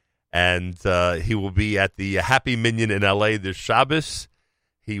 And he will be at the Happy Minyan in L.A. this Shabbos.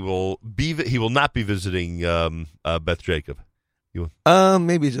 He will not be visiting Beth Jacob.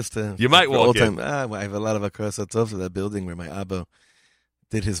 Maybe just you might walk in. I have a lot of Akaras Hatov to that building where my Abba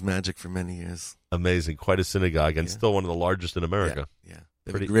did his magic for many years. Amazing. Quite a synagogue, and still one of the largest in America. Yeah.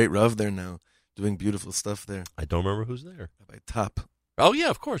 They have a great Rav there now, doing beautiful stuff there. I don't remember who's there. Rabbi Top. Oh, yeah,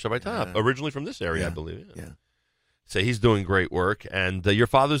 of course, Rabbi Top. Yeah. Originally from this area, I believe. Yeah. So he's doing great work, and your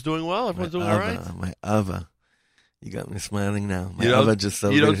father's doing well? Everyone's doing all right? My Ava. You got me smiling now. My You Ava just you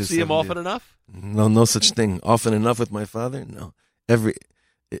celebrated don't his see him 70th. often enough? No such thing. Often enough with my father? No.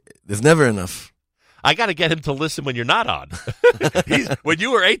 There's never enough. I got to get him to listen when you're not on. When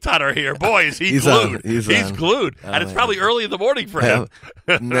you or Eitan are here, boy, is he He's glued. on. He's on. glued. Oh, And it's probably early in the morning for him.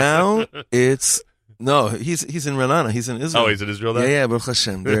 Now he's in Ranana. He's in Israel. Oh, he's in Israel now? Yeah, Baruch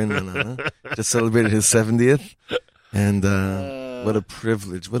Hashem. They're in Ranana. Just celebrated his 70th. And what a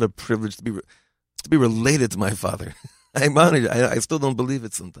privilege. What a privilege to be related to my father. I'm honored. I still don't believe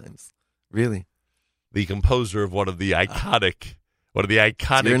it sometimes. Really. The composer of one of the iconic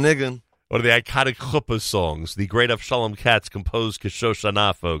You're niggin. one of the iconic chuppah songs. The great Avshalom Katz composed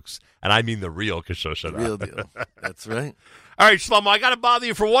Keshoshana, folks. And I mean the real Keshoshana. Real deal. That's right. All right, Shlomo, I got to bother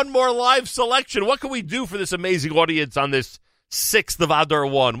you for one more live selection. What can we do for this amazing audience on this 6th of Adar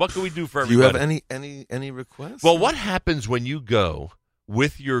 1? What can we do for Do you everybody? have any requests? Well, what happens when you go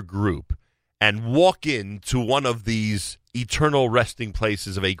with your group and walk into one of these eternal resting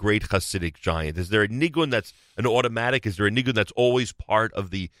places of a great Hasidic giant? Is there a nigun that's an automatic? Is there a nigun that's always part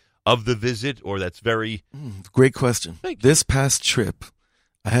of the visit, or that's very... Great question. Thank you. This past trip,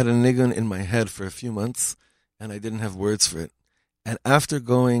 I had a nigun in my head for a few months, and I didn't have words for it. And after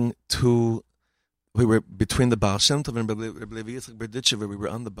going to... We were between the Baal Shem Tov and Rebbe Levi Yitzchak Berditchever. We were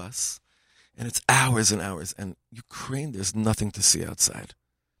on the bus, and it's hours and hours. And Ukraine, there's nothing to see outside,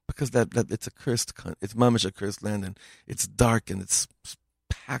 because that it's a cursed, it's mamish a cursed land, and it's dark and it's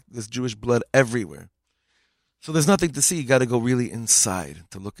packed. There's Jewish blood everywhere, so there's nothing to see. You got to go really inside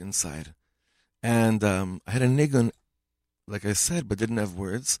to look inside. And I had a nigun, like I said, but didn't have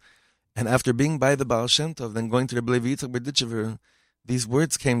words. And after being by the Baal Shem Tov, then going to Rebbe Levi Yitzchak Berditchever, these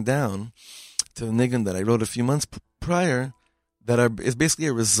words came down to the nigun that I wrote a few months prior, that is basically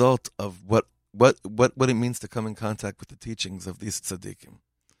a result of what it means to come in contact with the teachings of these tzaddikim.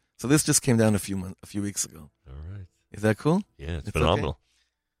 So this just came down a few weeks ago. All right. Is that cool? Yeah, it's phenomenal.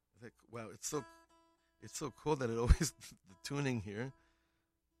 Okay. Wow, it's so cool that it always the tuning here.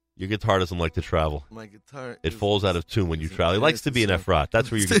 Your guitar doesn't like to travel. My guitar. It falls out of tune when you travel. It likes to be in Efrat.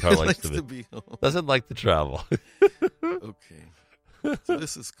 That's where your guitar likes to be. Doesn't like to travel. Okay. So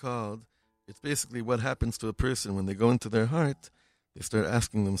this is called... It's basically what happens to a person when they go into their heart. They start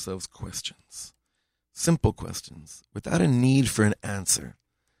asking themselves questions. Simple questions, without a need for an answer,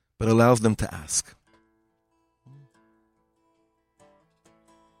 but allows them to ask.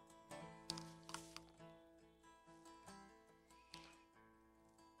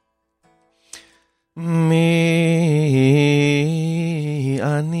 Mi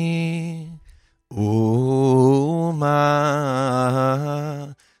ani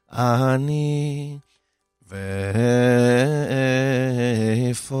uma ani ve'efo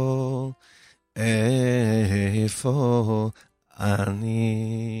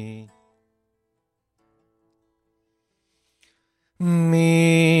ani mi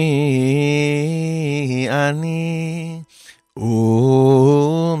ani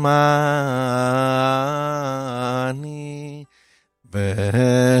uma ani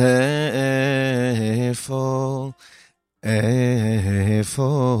ve'efo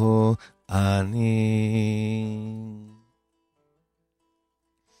ani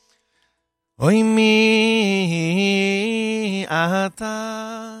Oy mi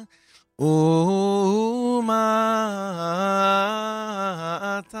ata uma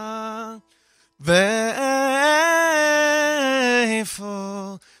ata ve'efo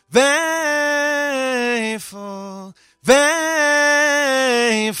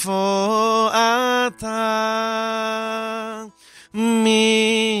ata mi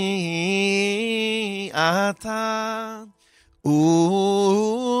ata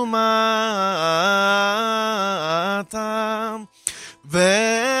uma ata veifo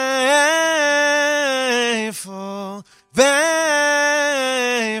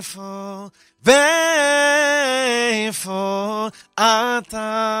ata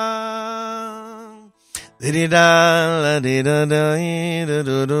di-da la di-da da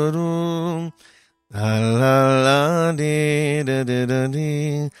di-da-da-da-da la la la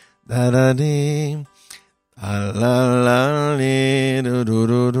di-da-da-da-di da-da-di la la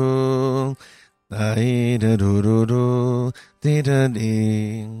di-da-da-da-da da-da-da-da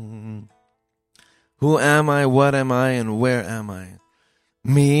di-da-di. Who am I, what am I, and where am I?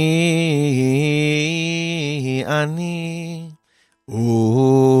 Mi ani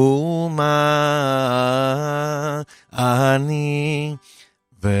uma ani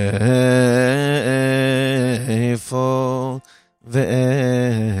ve'efo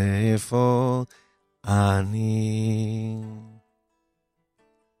ani.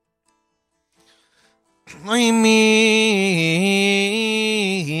 Mi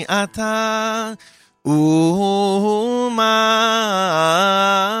ata uma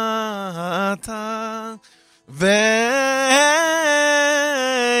ata ve'efo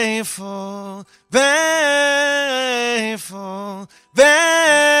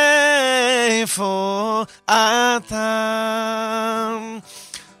ata.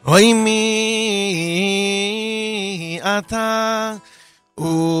 Oy mi ata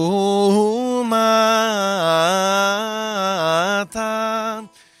uma ata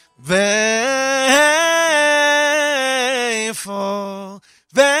ve'efo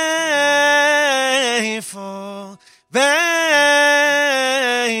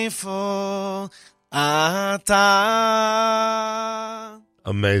ata.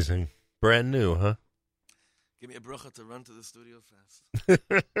 Amazing. Brand new, huh? Give me a bracha to run to the studio fast.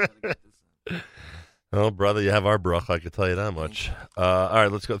 Oh, brother, you have our bracha, I can tell you that much. All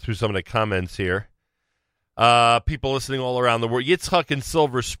right, let's go through some of the comments here. People listening all around the world. Yitzchak in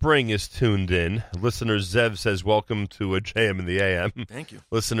Silver Spring is tuned in. Listener Zev says, welcome to a JM in the AM. Thank you.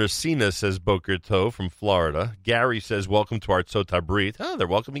 Listener Sina says, Boker Tov from Florida. Gary says, welcome to Artzot Habrit. Oh, they're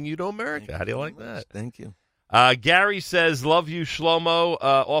welcoming you to America. How do you like that? Thank you. Gary says, love you, Shlomo.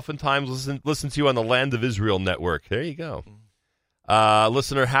 Oftentimes listen to you on the Land of Israel network. There you go.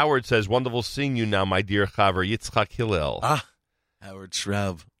 Listener Howard says, wonderful seeing you now, my dear Chaver, Yitzchak Hillel. Howard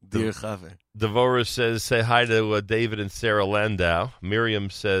Schraub, dear Chaver. Devorah says, say hi to David and Sarah Landau. Miriam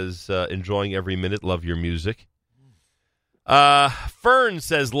says, enjoying every minute, love your music. Fern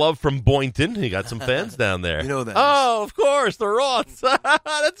says, love from Boynton. You got some fans down there. You know that. Oh, of course, the Roths.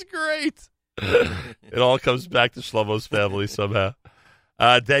 That's great. It all comes back to Shlomo's family somehow.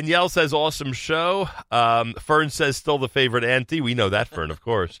 Danielle says, awesome show. Fern says, still the favorite auntie. We know that, Fern, of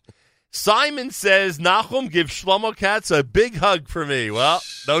course. Simon says, Nachum, give Shlomo Katz a big hug for me. Well,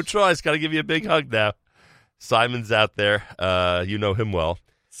 no choice. Got to give you a big hug now. Simon's out there. You know him well.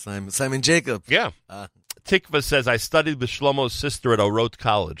 Simon Jacob. Yeah. Tikva says, I studied with Shlomo's sister at Orot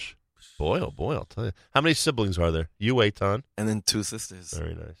College. Boy, oh boy, I'll tell you. How many siblings are there? You, Eitan? And then 2 sisters.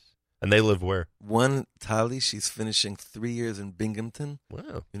 Very nice. And they live where? One, Tali, she's finishing 3 years in Binghamton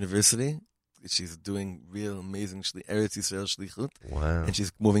University. She's doing real amazing Eretz Yisrael Shlichut. Wow. And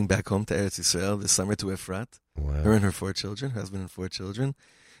she's moving back home to Eretz Yisrael this summer to Efrat. Wow. Her and her 4 children, her husband and 4 children.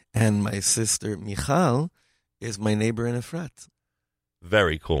 And my sister, Michal, is my neighbor in Efrat.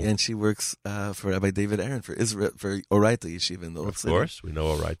 Very cool. And she works for Rabbi David Aaron for Israel, for Oraita Yeshiva in the Old City. Of course. We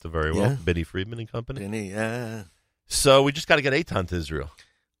know Oraita very well. Yeah. Benny Friedman and company. Benny, yeah. So we just got to get Eitan to Israel.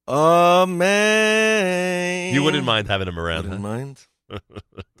 Oh, man. You wouldn't mind having him around, Wouldn't mind?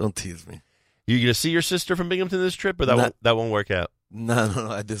 Don't tease me. You going to see your sister from Binghamton this trip, or that won't work out?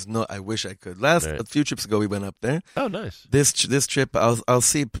 No. I wish I could. A few trips ago, we went up there. Oh, nice. This trip, I'll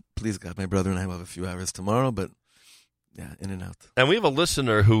see. Please God, my brother and I will have a few hours tomorrow, but yeah, in and out. And we have a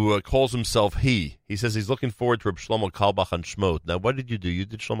listener who calls himself He. He says he's looking forward to Reb Shlomo Kalbach on Shmot. Now, what did you do? You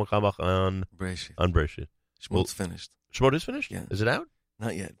did Shlomo Kalbach on Breshit. On Breshit. Shmot's finished. Shmot is finished? Yeah. Is it out?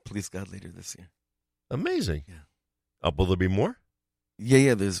 Not yet. Please God, later this year. Amazing. Yeah. Will there be more?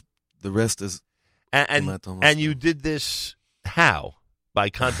 Yeah. There's the rest is. And you did this how? By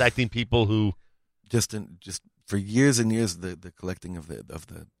contacting people who just for years and years, the collecting of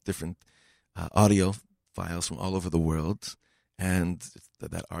the different audio files from all over the world, and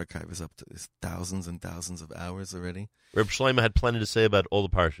that archive is up to thousands and thousands of hours already. Reb Shlomo had plenty to say about all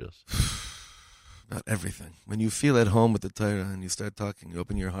the parshas. About everything. When you feel at home with the Torah and you start talking, you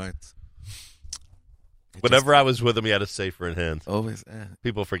open your heart. Whenever I was with him, he had a sefer in hand. Always.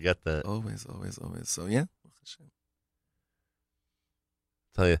 People forget that. Always. So, yeah.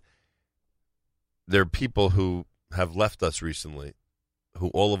 tell you, there are people who have left us recently who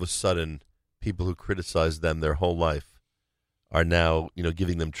all of a sudden, people who criticized them their whole life are now,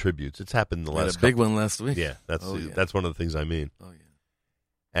 giving them tributes. It's happened in the last a big one last week. Yeah, that's one of the things I mean. Oh, yeah.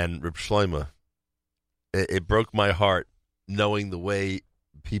 And Reb Shlomo, it broke my heart knowing the way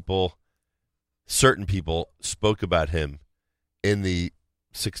certain people spoke about him in the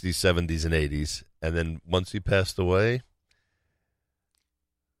 60s, 70s, and 80s. And then once he passed away,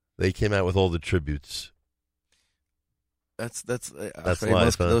 they came out with all the tributes. That's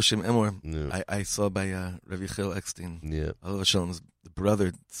life, huh? Yeah. I saw by Rav Yechiel Eckstein. Yeah. Alav Shalom's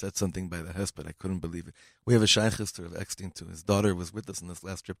brother said something by the Hesped. I couldn't believe it. We have a shaykhis to Rav Eckstein too. His daughter was with us in this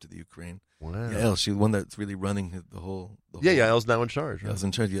last trip to the Ukraine. Wow. Yael, she's the one that's really running the whole. Yael's now in charge. Yael's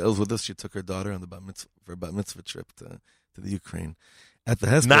in charge. Yael's with us. She took her daughter on the bat mitzvah trip to the Ukraine. At the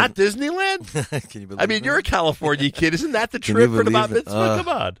Hesped. Not Disneyland? Can you believe I mean, that? you're a California kid. Isn't that the trip for the bat mitzvah? Come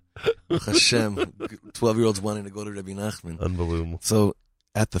on. Hashem, 12-year-olds wanting to go to Rabbi Nachman. Unbelievable. So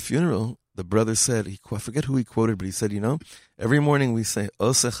at the funeral, the brother said, I forget who he quoted, but he said, every morning we say,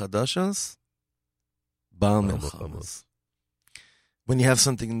 Ose Chadashas, Baal Melchamas. When you have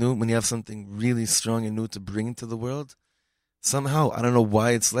something new, when you have something really strong and new to bring to the world, somehow, I don't know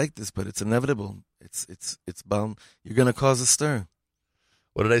why it's like this, but it's inevitable. It's Baal. You're going to cause a stir.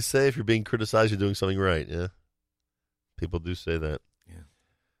 What did I say? If you're being criticized, you're doing something right. Yeah, people do say that.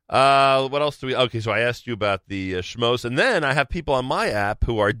 Yeah. What else do we? Okay, so I asked you about the Shmos, and then I have people on my app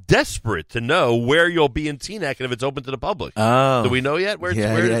who are desperate to know where you'll be in Teaneck and if it's open to the public. Oh, do we know yet? Where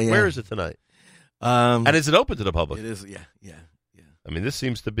is it tonight? And is it open to the public? It is. Yeah. I mean, this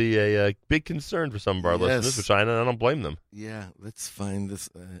seems to be a big concern for some of our listeners, which I don't blame them. Yeah, let's find this.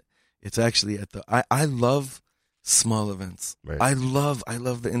 It's actually at the. I love small events. Right. I love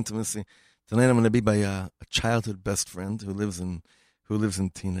the intimacy. Tonight I'm going to be by a childhood best friend who lives in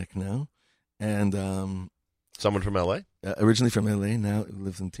Teaneck now, and someone from L.A. Originally from L.A. now who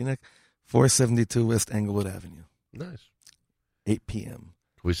lives in Teaneck, 472 West Englewood Avenue. Nice. 8 p.m.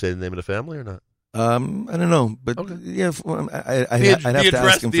 Can we say the name of the family or not? I don't know, but okay. Yeah, I'd have to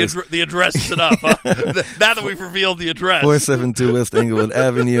ask him first. The address is enough. Huh? Now that we've revealed the address, 472 West Englewood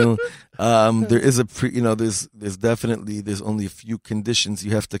Avenue. There is there's only a few conditions.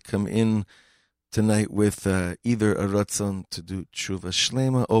 You have to come in tonight with either a ratzon to do tshuva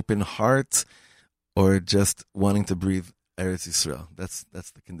shlema, open heart, or just wanting to breathe Eretz Yisrael. That's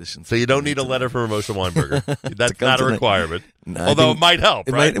the condition. So you don't need a letter from Moshe Weinberger. That's not a requirement. No, although it might help,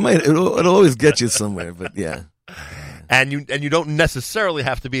 right? It'll always get you somewhere, but yeah. And you don't necessarily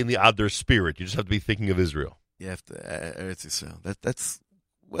have to be in the Adar spirit. You just have to be thinking of Israel. You have to Eretz Yisrael. That's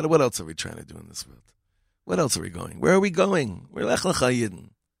what else are we trying to do in this world? What else are we going? Where are we going? We're Lech Lecha Yidden.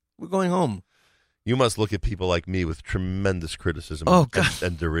 We're going home. You must look at people like me with tremendous criticism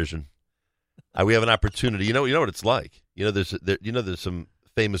and derision. We have an opportunity. You know what it's like. There's some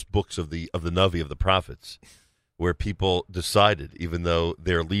famous books of the Navi, of the prophets, where people decided, even though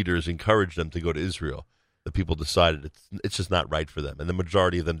their leaders encouraged them to go to Israel, the people decided it's just not right for them, and the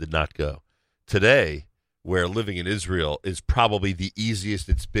majority of them did not go. Today, where living in Israel is probably the easiest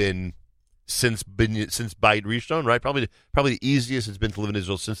it's been since Beit Rishon, right? Probably the easiest it's been to live in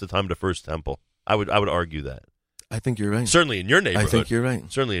Israel since the time of the First Temple. I would argue that. I think you're right. Certainly in your neighborhood. I think you're right.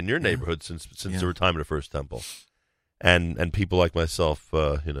 Certainly in your neighborhood since the time of the First Temple. And people like myself,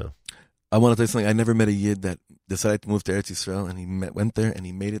 I want to tell you something. I never met a Yid that decided to move to Eretz Yisrael and he went there and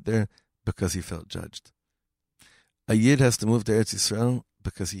he made it there because he felt judged. A Yid has to move to Eretz Yisrael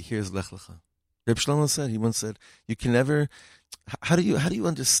because he hears Lech Lecha. Reb Shlomo he once said, you can never, how do you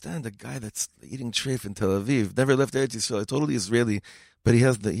understand a guy that's eating treif in Tel Aviv, never left Eretz Yisrael, totally Israeli, but he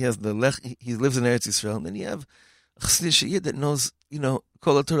lives in Eretz Yisrael, and then you have a Chassidish Yid that knows,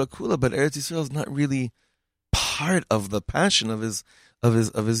 Kol HaTorah Kula, but Eretz Yisrael is not really part of the passion of his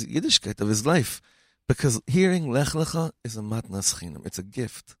Yiddishkeit, of his life, because hearing Lech Lecha is a matnas chinam. It's a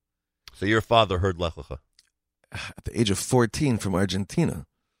gift. So your father heard Lech Lecha at the age of 14 from Argentina,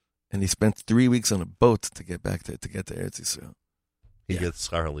 and he spent 3 weeks on a boat to get back to Eretz Yisrael. He gets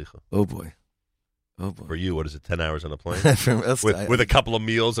schar halicha. Oh boy. For you, what is it? 10 hours on a plane From us, with a couple of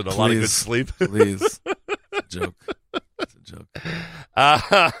meals and a lot of good sleep. Please, it's a joke. It's a joke.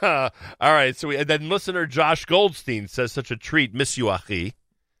 All right. So then listener Josh Goldstein says, "Such a treat, miss you, Achi."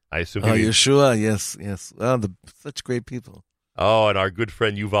 I assume. Yeshua, yes. Well, such great people. Oh, and our good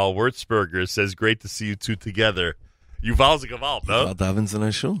friend Yuval Wurzberger says, "Great to see you two together." Yuval's a Gaval, no? Yuval davens in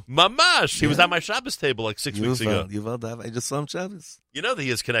our shul. Mamash. He was at my Shabbos table like 6 weeks ago. Yuval davens. I just saw him Shabbos. You know that he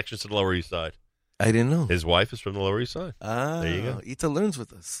has connections to the Lower East Side. I didn't know. His wife is from the Lower East Side. Ah, there you go. Ita learns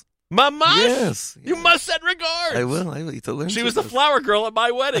with us. Mamash? Yes. You must send regards. I will. Ita She was the flower girl at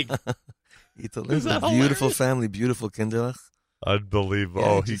my wedding. Ita Is that beautiful hilarious? family, beautiful kinderach. Unbelievable. Yeah,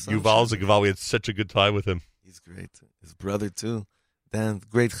 Oh, just so Yuval shy. Zagaval, we had such a good time with him. He's great. His brother too. Dan,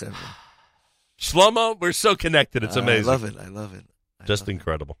 great chevra. Shlomo, we're so connected. It's amazing. I love it. I love it. Just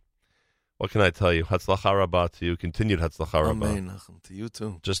incredible. What can I tell you? Hatzlacha rabbah to you. Continued hatzlacha rabbah. Amen, Nachum. To you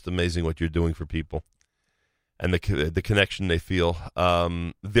too. Just amazing what you're doing for people and the connection they feel.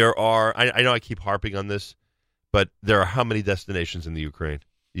 There are, I know I keep harping on this, but there are how many destinations in the Ukraine?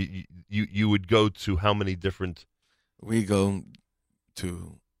 You would go to how many different? We go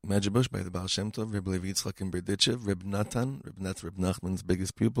to Medjugorje by the Baal Shem Tov, Reb Levi Yitzchak in Berditchev, Reb Natan, that's Reb Nachman's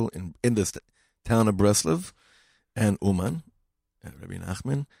biggest pupil in the town of Breslov, and Uman, Rabbi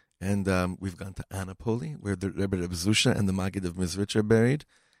Nachman. And we've gone to Annapolis, where the Rebbe Reb Zusha and the Maggid of Mizrich are buried,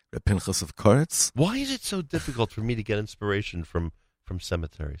 Reb Pinchas of Koretz. Why is it so difficult for me to get inspiration from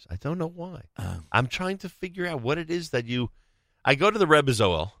cemeteries? I don't know why. I'm trying to figure out what it is that I go to the Rebbe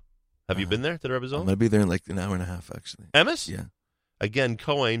Zoel. Have you been there to the Rebbe I'm Zoel? going to be there in like an hour and a half, actually. Emes? Yeah. Again,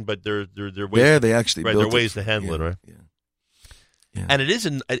 Cohen, but they're ways. There they actually right, built there are ways it. to handle it, right? Yeah. Yeah. And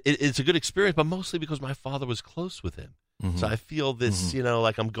it's a good experience, but mostly because my father was close with him. Mhm. So I feel this,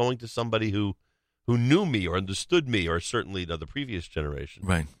 like I'm going to somebody who knew me or understood me, or certainly the previous generation.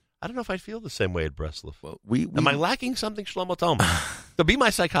 Right. I don't know if I'd feel the same way at Breslov. Well, we Am I lacking something, Shlomo? Tell me. So be my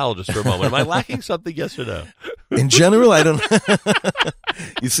psychologist for a moment. Am I lacking something, yes or no? in general, I don't.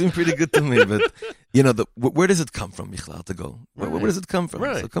 You seem pretty good to me, but where does it come from, Michlal, to go? Where does it come from?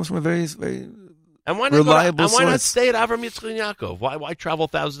 Right. So it comes from a very, very And why reliable why not source. stay at Avram Yitzchak Yaakov? Why travel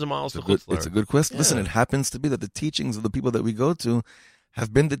thousands of miles to It's a Chutzlar? good question. Yeah. Listen, it happens to be that the teachings of the people that we go to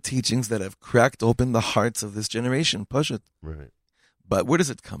have been the teachings that have cracked open the hearts of this generation. Pashut. Right, But where does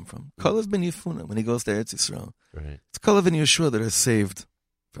it come from? Kalev ben Yefuna, when he goes to Eretz Yisrael. right. It's Kalev and Yeshua that are saved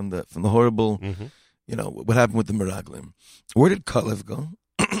from the horrible, Mm-hmm. what happened with the Meraglim. Where did Kalev go?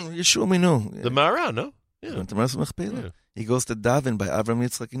 Yeshua, we know. The Mara, no? He Yeah. went to Maras Machpelah. Yeah. He goes to Davin by Avram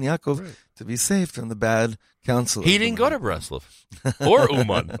Yitzchak and Yaakov Right. to be saved from the bad counsel. He of the didn't go to Meraglim. Breslov or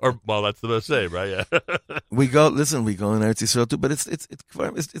Uman, that's the best say, right? Yeah. We go in Eretz Yisrael too, but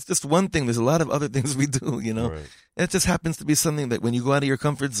it's just one thing. There's a lot of other things we do, Right. It just happens to be something that when you go out of your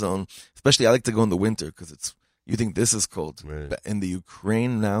comfort zone, especially I like to go in the winter because you think this is cold. Right. But in the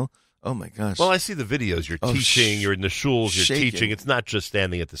Ukraine now, oh my gosh. Well, I see the videos. You're teaching. You're in the shuls. You're shaking. teaching. It's not just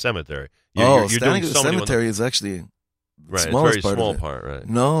standing at the cemetery. You're standing doing at the so many cemetery is actually the right. It's a smallest very part small of it. part, right?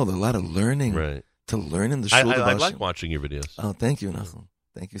 No, there's a lot of learning Right. to learn in the I shul. like watching your videos. Oh, thank you, Nachum.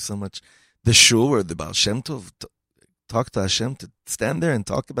 Thank you so much. The shul where the Baal Shem Tov talk to Hashem, to stand there and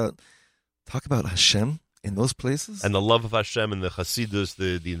talk about Hashem in those places. And the love of Hashem and the Hasidus,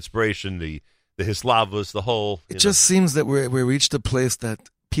 the inspiration, the Hislavus, the whole. It just seems that we reached a place that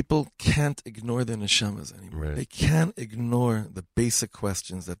people can't ignore their neshamas anymore. Right. They can't ignore the basic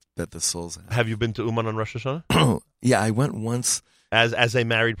questions that the souls have. Have you been to Uman on Rosh Hashanah Yeah, I went once. as a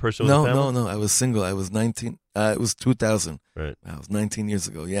married person? With a family? No. I was single. I was 19. It was 2000. Right. I was 19 years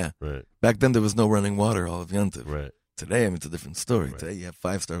ago. Yeah. Right. Back then there was no running water all of Yantiv. Right. Today, it's a different story. Right. Today you have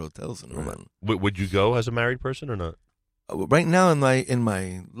 5-star hotels in Uman. Would you go as a married person or not? Right now in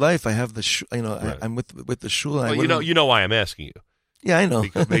my life, I have the Right. I'm with the shul. Well, you know why I'm asking you. Yeah, I know.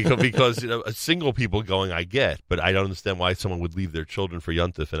 because single people going, I get, but I don't understand why someone would leave their children for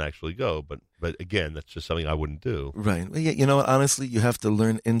Yontif and actually go. But again, that's just something I wouldn't do. Right. Well, yeah, you know what? Honestly, you have to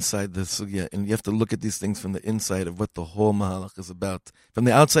learn inside the sugya, and you have to look at these things from the inside of what the whole mahalach is about. From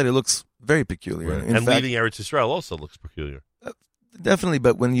the outside, it looks very peculiar. Right. In And fact, leaving Eretz Yisrael also looks peculiar. definitely.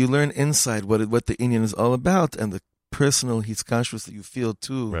 But when you learn inside what the Inyan is all about, and the personal hiskashrus that you feel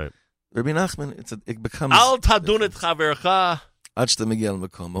too, Right. Rabbi Nachman, it becomes Al tadun et chavercha. Achta Miguel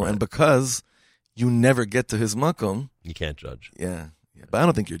Makomo, Right. and because you never get to his makom, You can't judge. yeah. But I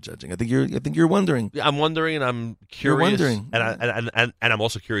don't think you're judging. I think you're wondering. Yeah, I'm wondering, and I'm curious. You're wondering. and I'm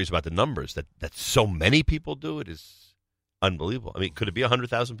also curious about the numbers that so many people do it is unbelievable. I mean, could it be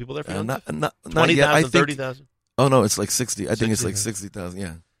 100,000 people there for Yontif? Not 20,000, yet. I think, 30,000? oh no, it's like 60. I think it's 60,000. like 60,000.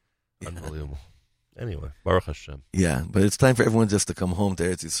 Yeah. Unbelievable. Anyway, Baruch Hashem. Yeah, but it's time for everyone just to come home to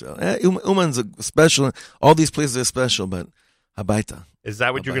Eretz Yisrael. Uman's a special. All these places are special, but Habaita. Is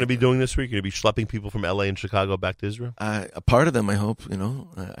that what you're going to be doing this week? You're going to be schlepping people from L.A. and Chicago back to Israel? A part of them, I hope.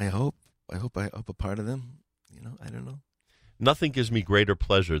 I hope a part of them. I don't know. Nothing gives me greater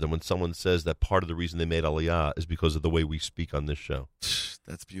pleasure than when someone says that part of the reason they made Aliyah is because of the way we speak on this show.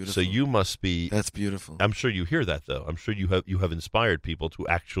 That's beautiful. So you must be. That's beautiful. I'm sure you hear that, though. I'm sure you have inspired people to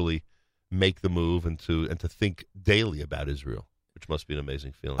actually make the move and to think daily about Israel, which must be an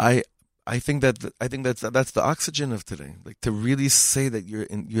amazing feeling. I think that's the oxygen of today. Like to really say that you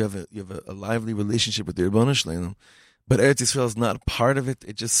have a lively relationship with the Ribono Shel Olam, but Eretz Yisrael is not a part of it.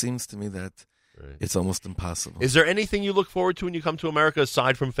 It just seems to me that it's almost impossible. Is there anything you look forward to when you come to America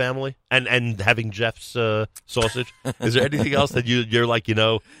aside from family and having Jeff's sausage? Is there anything else that you're like,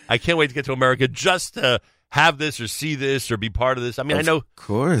 I can't wait to get to America just to have this or see this or be part of this? I mean, I know. Of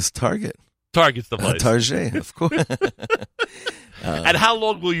course, Target's the place. Target, of course. And how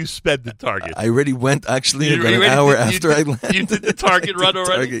long will you spend at Target? I already went, actually, about an hour after I landed. You did the Target run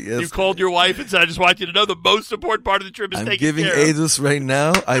already? Target, yes. You called your wife and said, I just want you to know the most important part of the trip is taken I'm giving care of. Edus right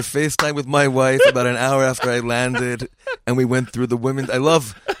now. I FaceTime with my wife about an hour after I landed, and we went through the women's. I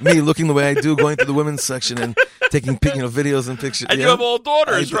love me looking the way I do, going through the women's section and taking videos and pictures. And you have all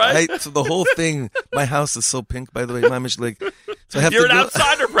daughters, right? So the whole thing, my house is so pink, by the way, Mamish, like, so I have You're to an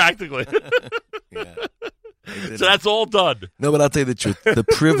outsider, practically. Yeah. So that's all done. No, but I'll tell you the truth. The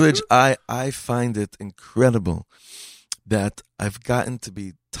privilege, I find it incredible that I've gotten to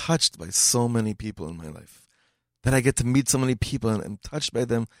be touched by so many people in my life. That I get to meet so many people and I'm touched by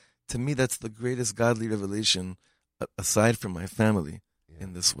them. To me, that's the greatest godly revelation aside from my family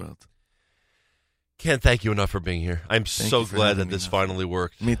in this world. Can't thank you enough for being here. I'm so glad that this finally finally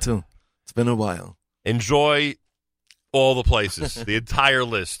worked. Me too. It's been a while. Enjoy all the places, the entire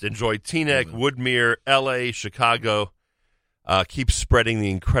list. Enjoy Teaneck, Woodmere, L.A., Chicago. Keep spreading the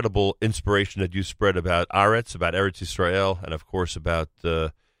incredible inspiration that you spread about Aretz, about Eretz Yisrael, and, of course, about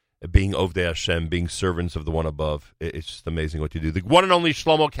being Ovdei Hashem, being servants of the one above. It's just amazing what you do. The one and only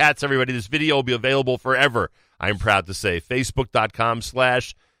Shlomo Katz, everybody. This video will be available forever, I'm proud to say.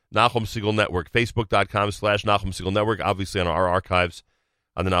 Facebook.com/Nachum Segal Network. Facebook.com/Nachum Segal Network, obviously on our archives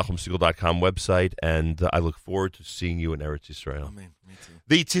on the NachumSegal.com website, and I look forward to seeing you in Eretz Yisrael. Amen. Me too.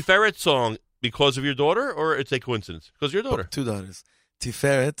 The Tiferet song, because of your daughter, or it's a coincidence? Because of your daughter. Two daughters.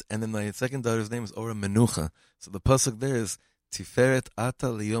 Tiferet, and then my second daughter's name is Ora Menucha. So the pasuk there is Tiferet Ata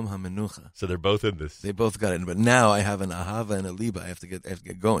Liyom HaMenucha. So they're both in this. They both got it, but now I have an Ahava and a Liba. I have to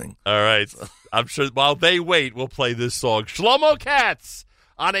get going. All right. So. I'm sure while they wait, we'll play this song. Shlomo Katz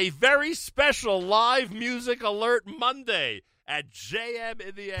on a very special live music alert Monday at JM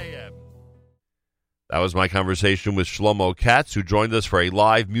in the AM. That was my conversation with Shlomo Katz, who joined us for a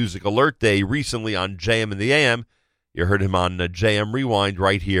live music alert day recently on JM in the AM. You heard him on JM Rewind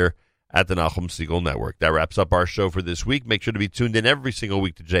right here at the Nachum Segal Network. That wraps up our show for this week. Make sure to be tuned in every single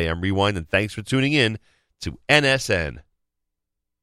week to JM Rewind, and thanks for tuning in to NSN.